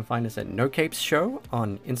media, you can find us at No Capes Show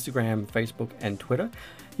on Instagram, Facebook, and Twitter.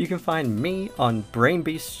 You can find me on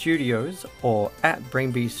Brainbeast Studios or at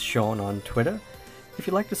Brainbeast Sean on Twitter. If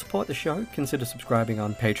you'd like to support the show, consider subscribing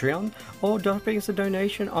on Patreon or dropping us a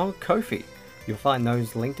donation on Ko-fi. You'll find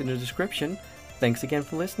those linked in the description. Thanks again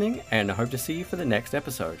for listening, and I hope to see you for the next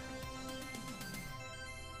episode.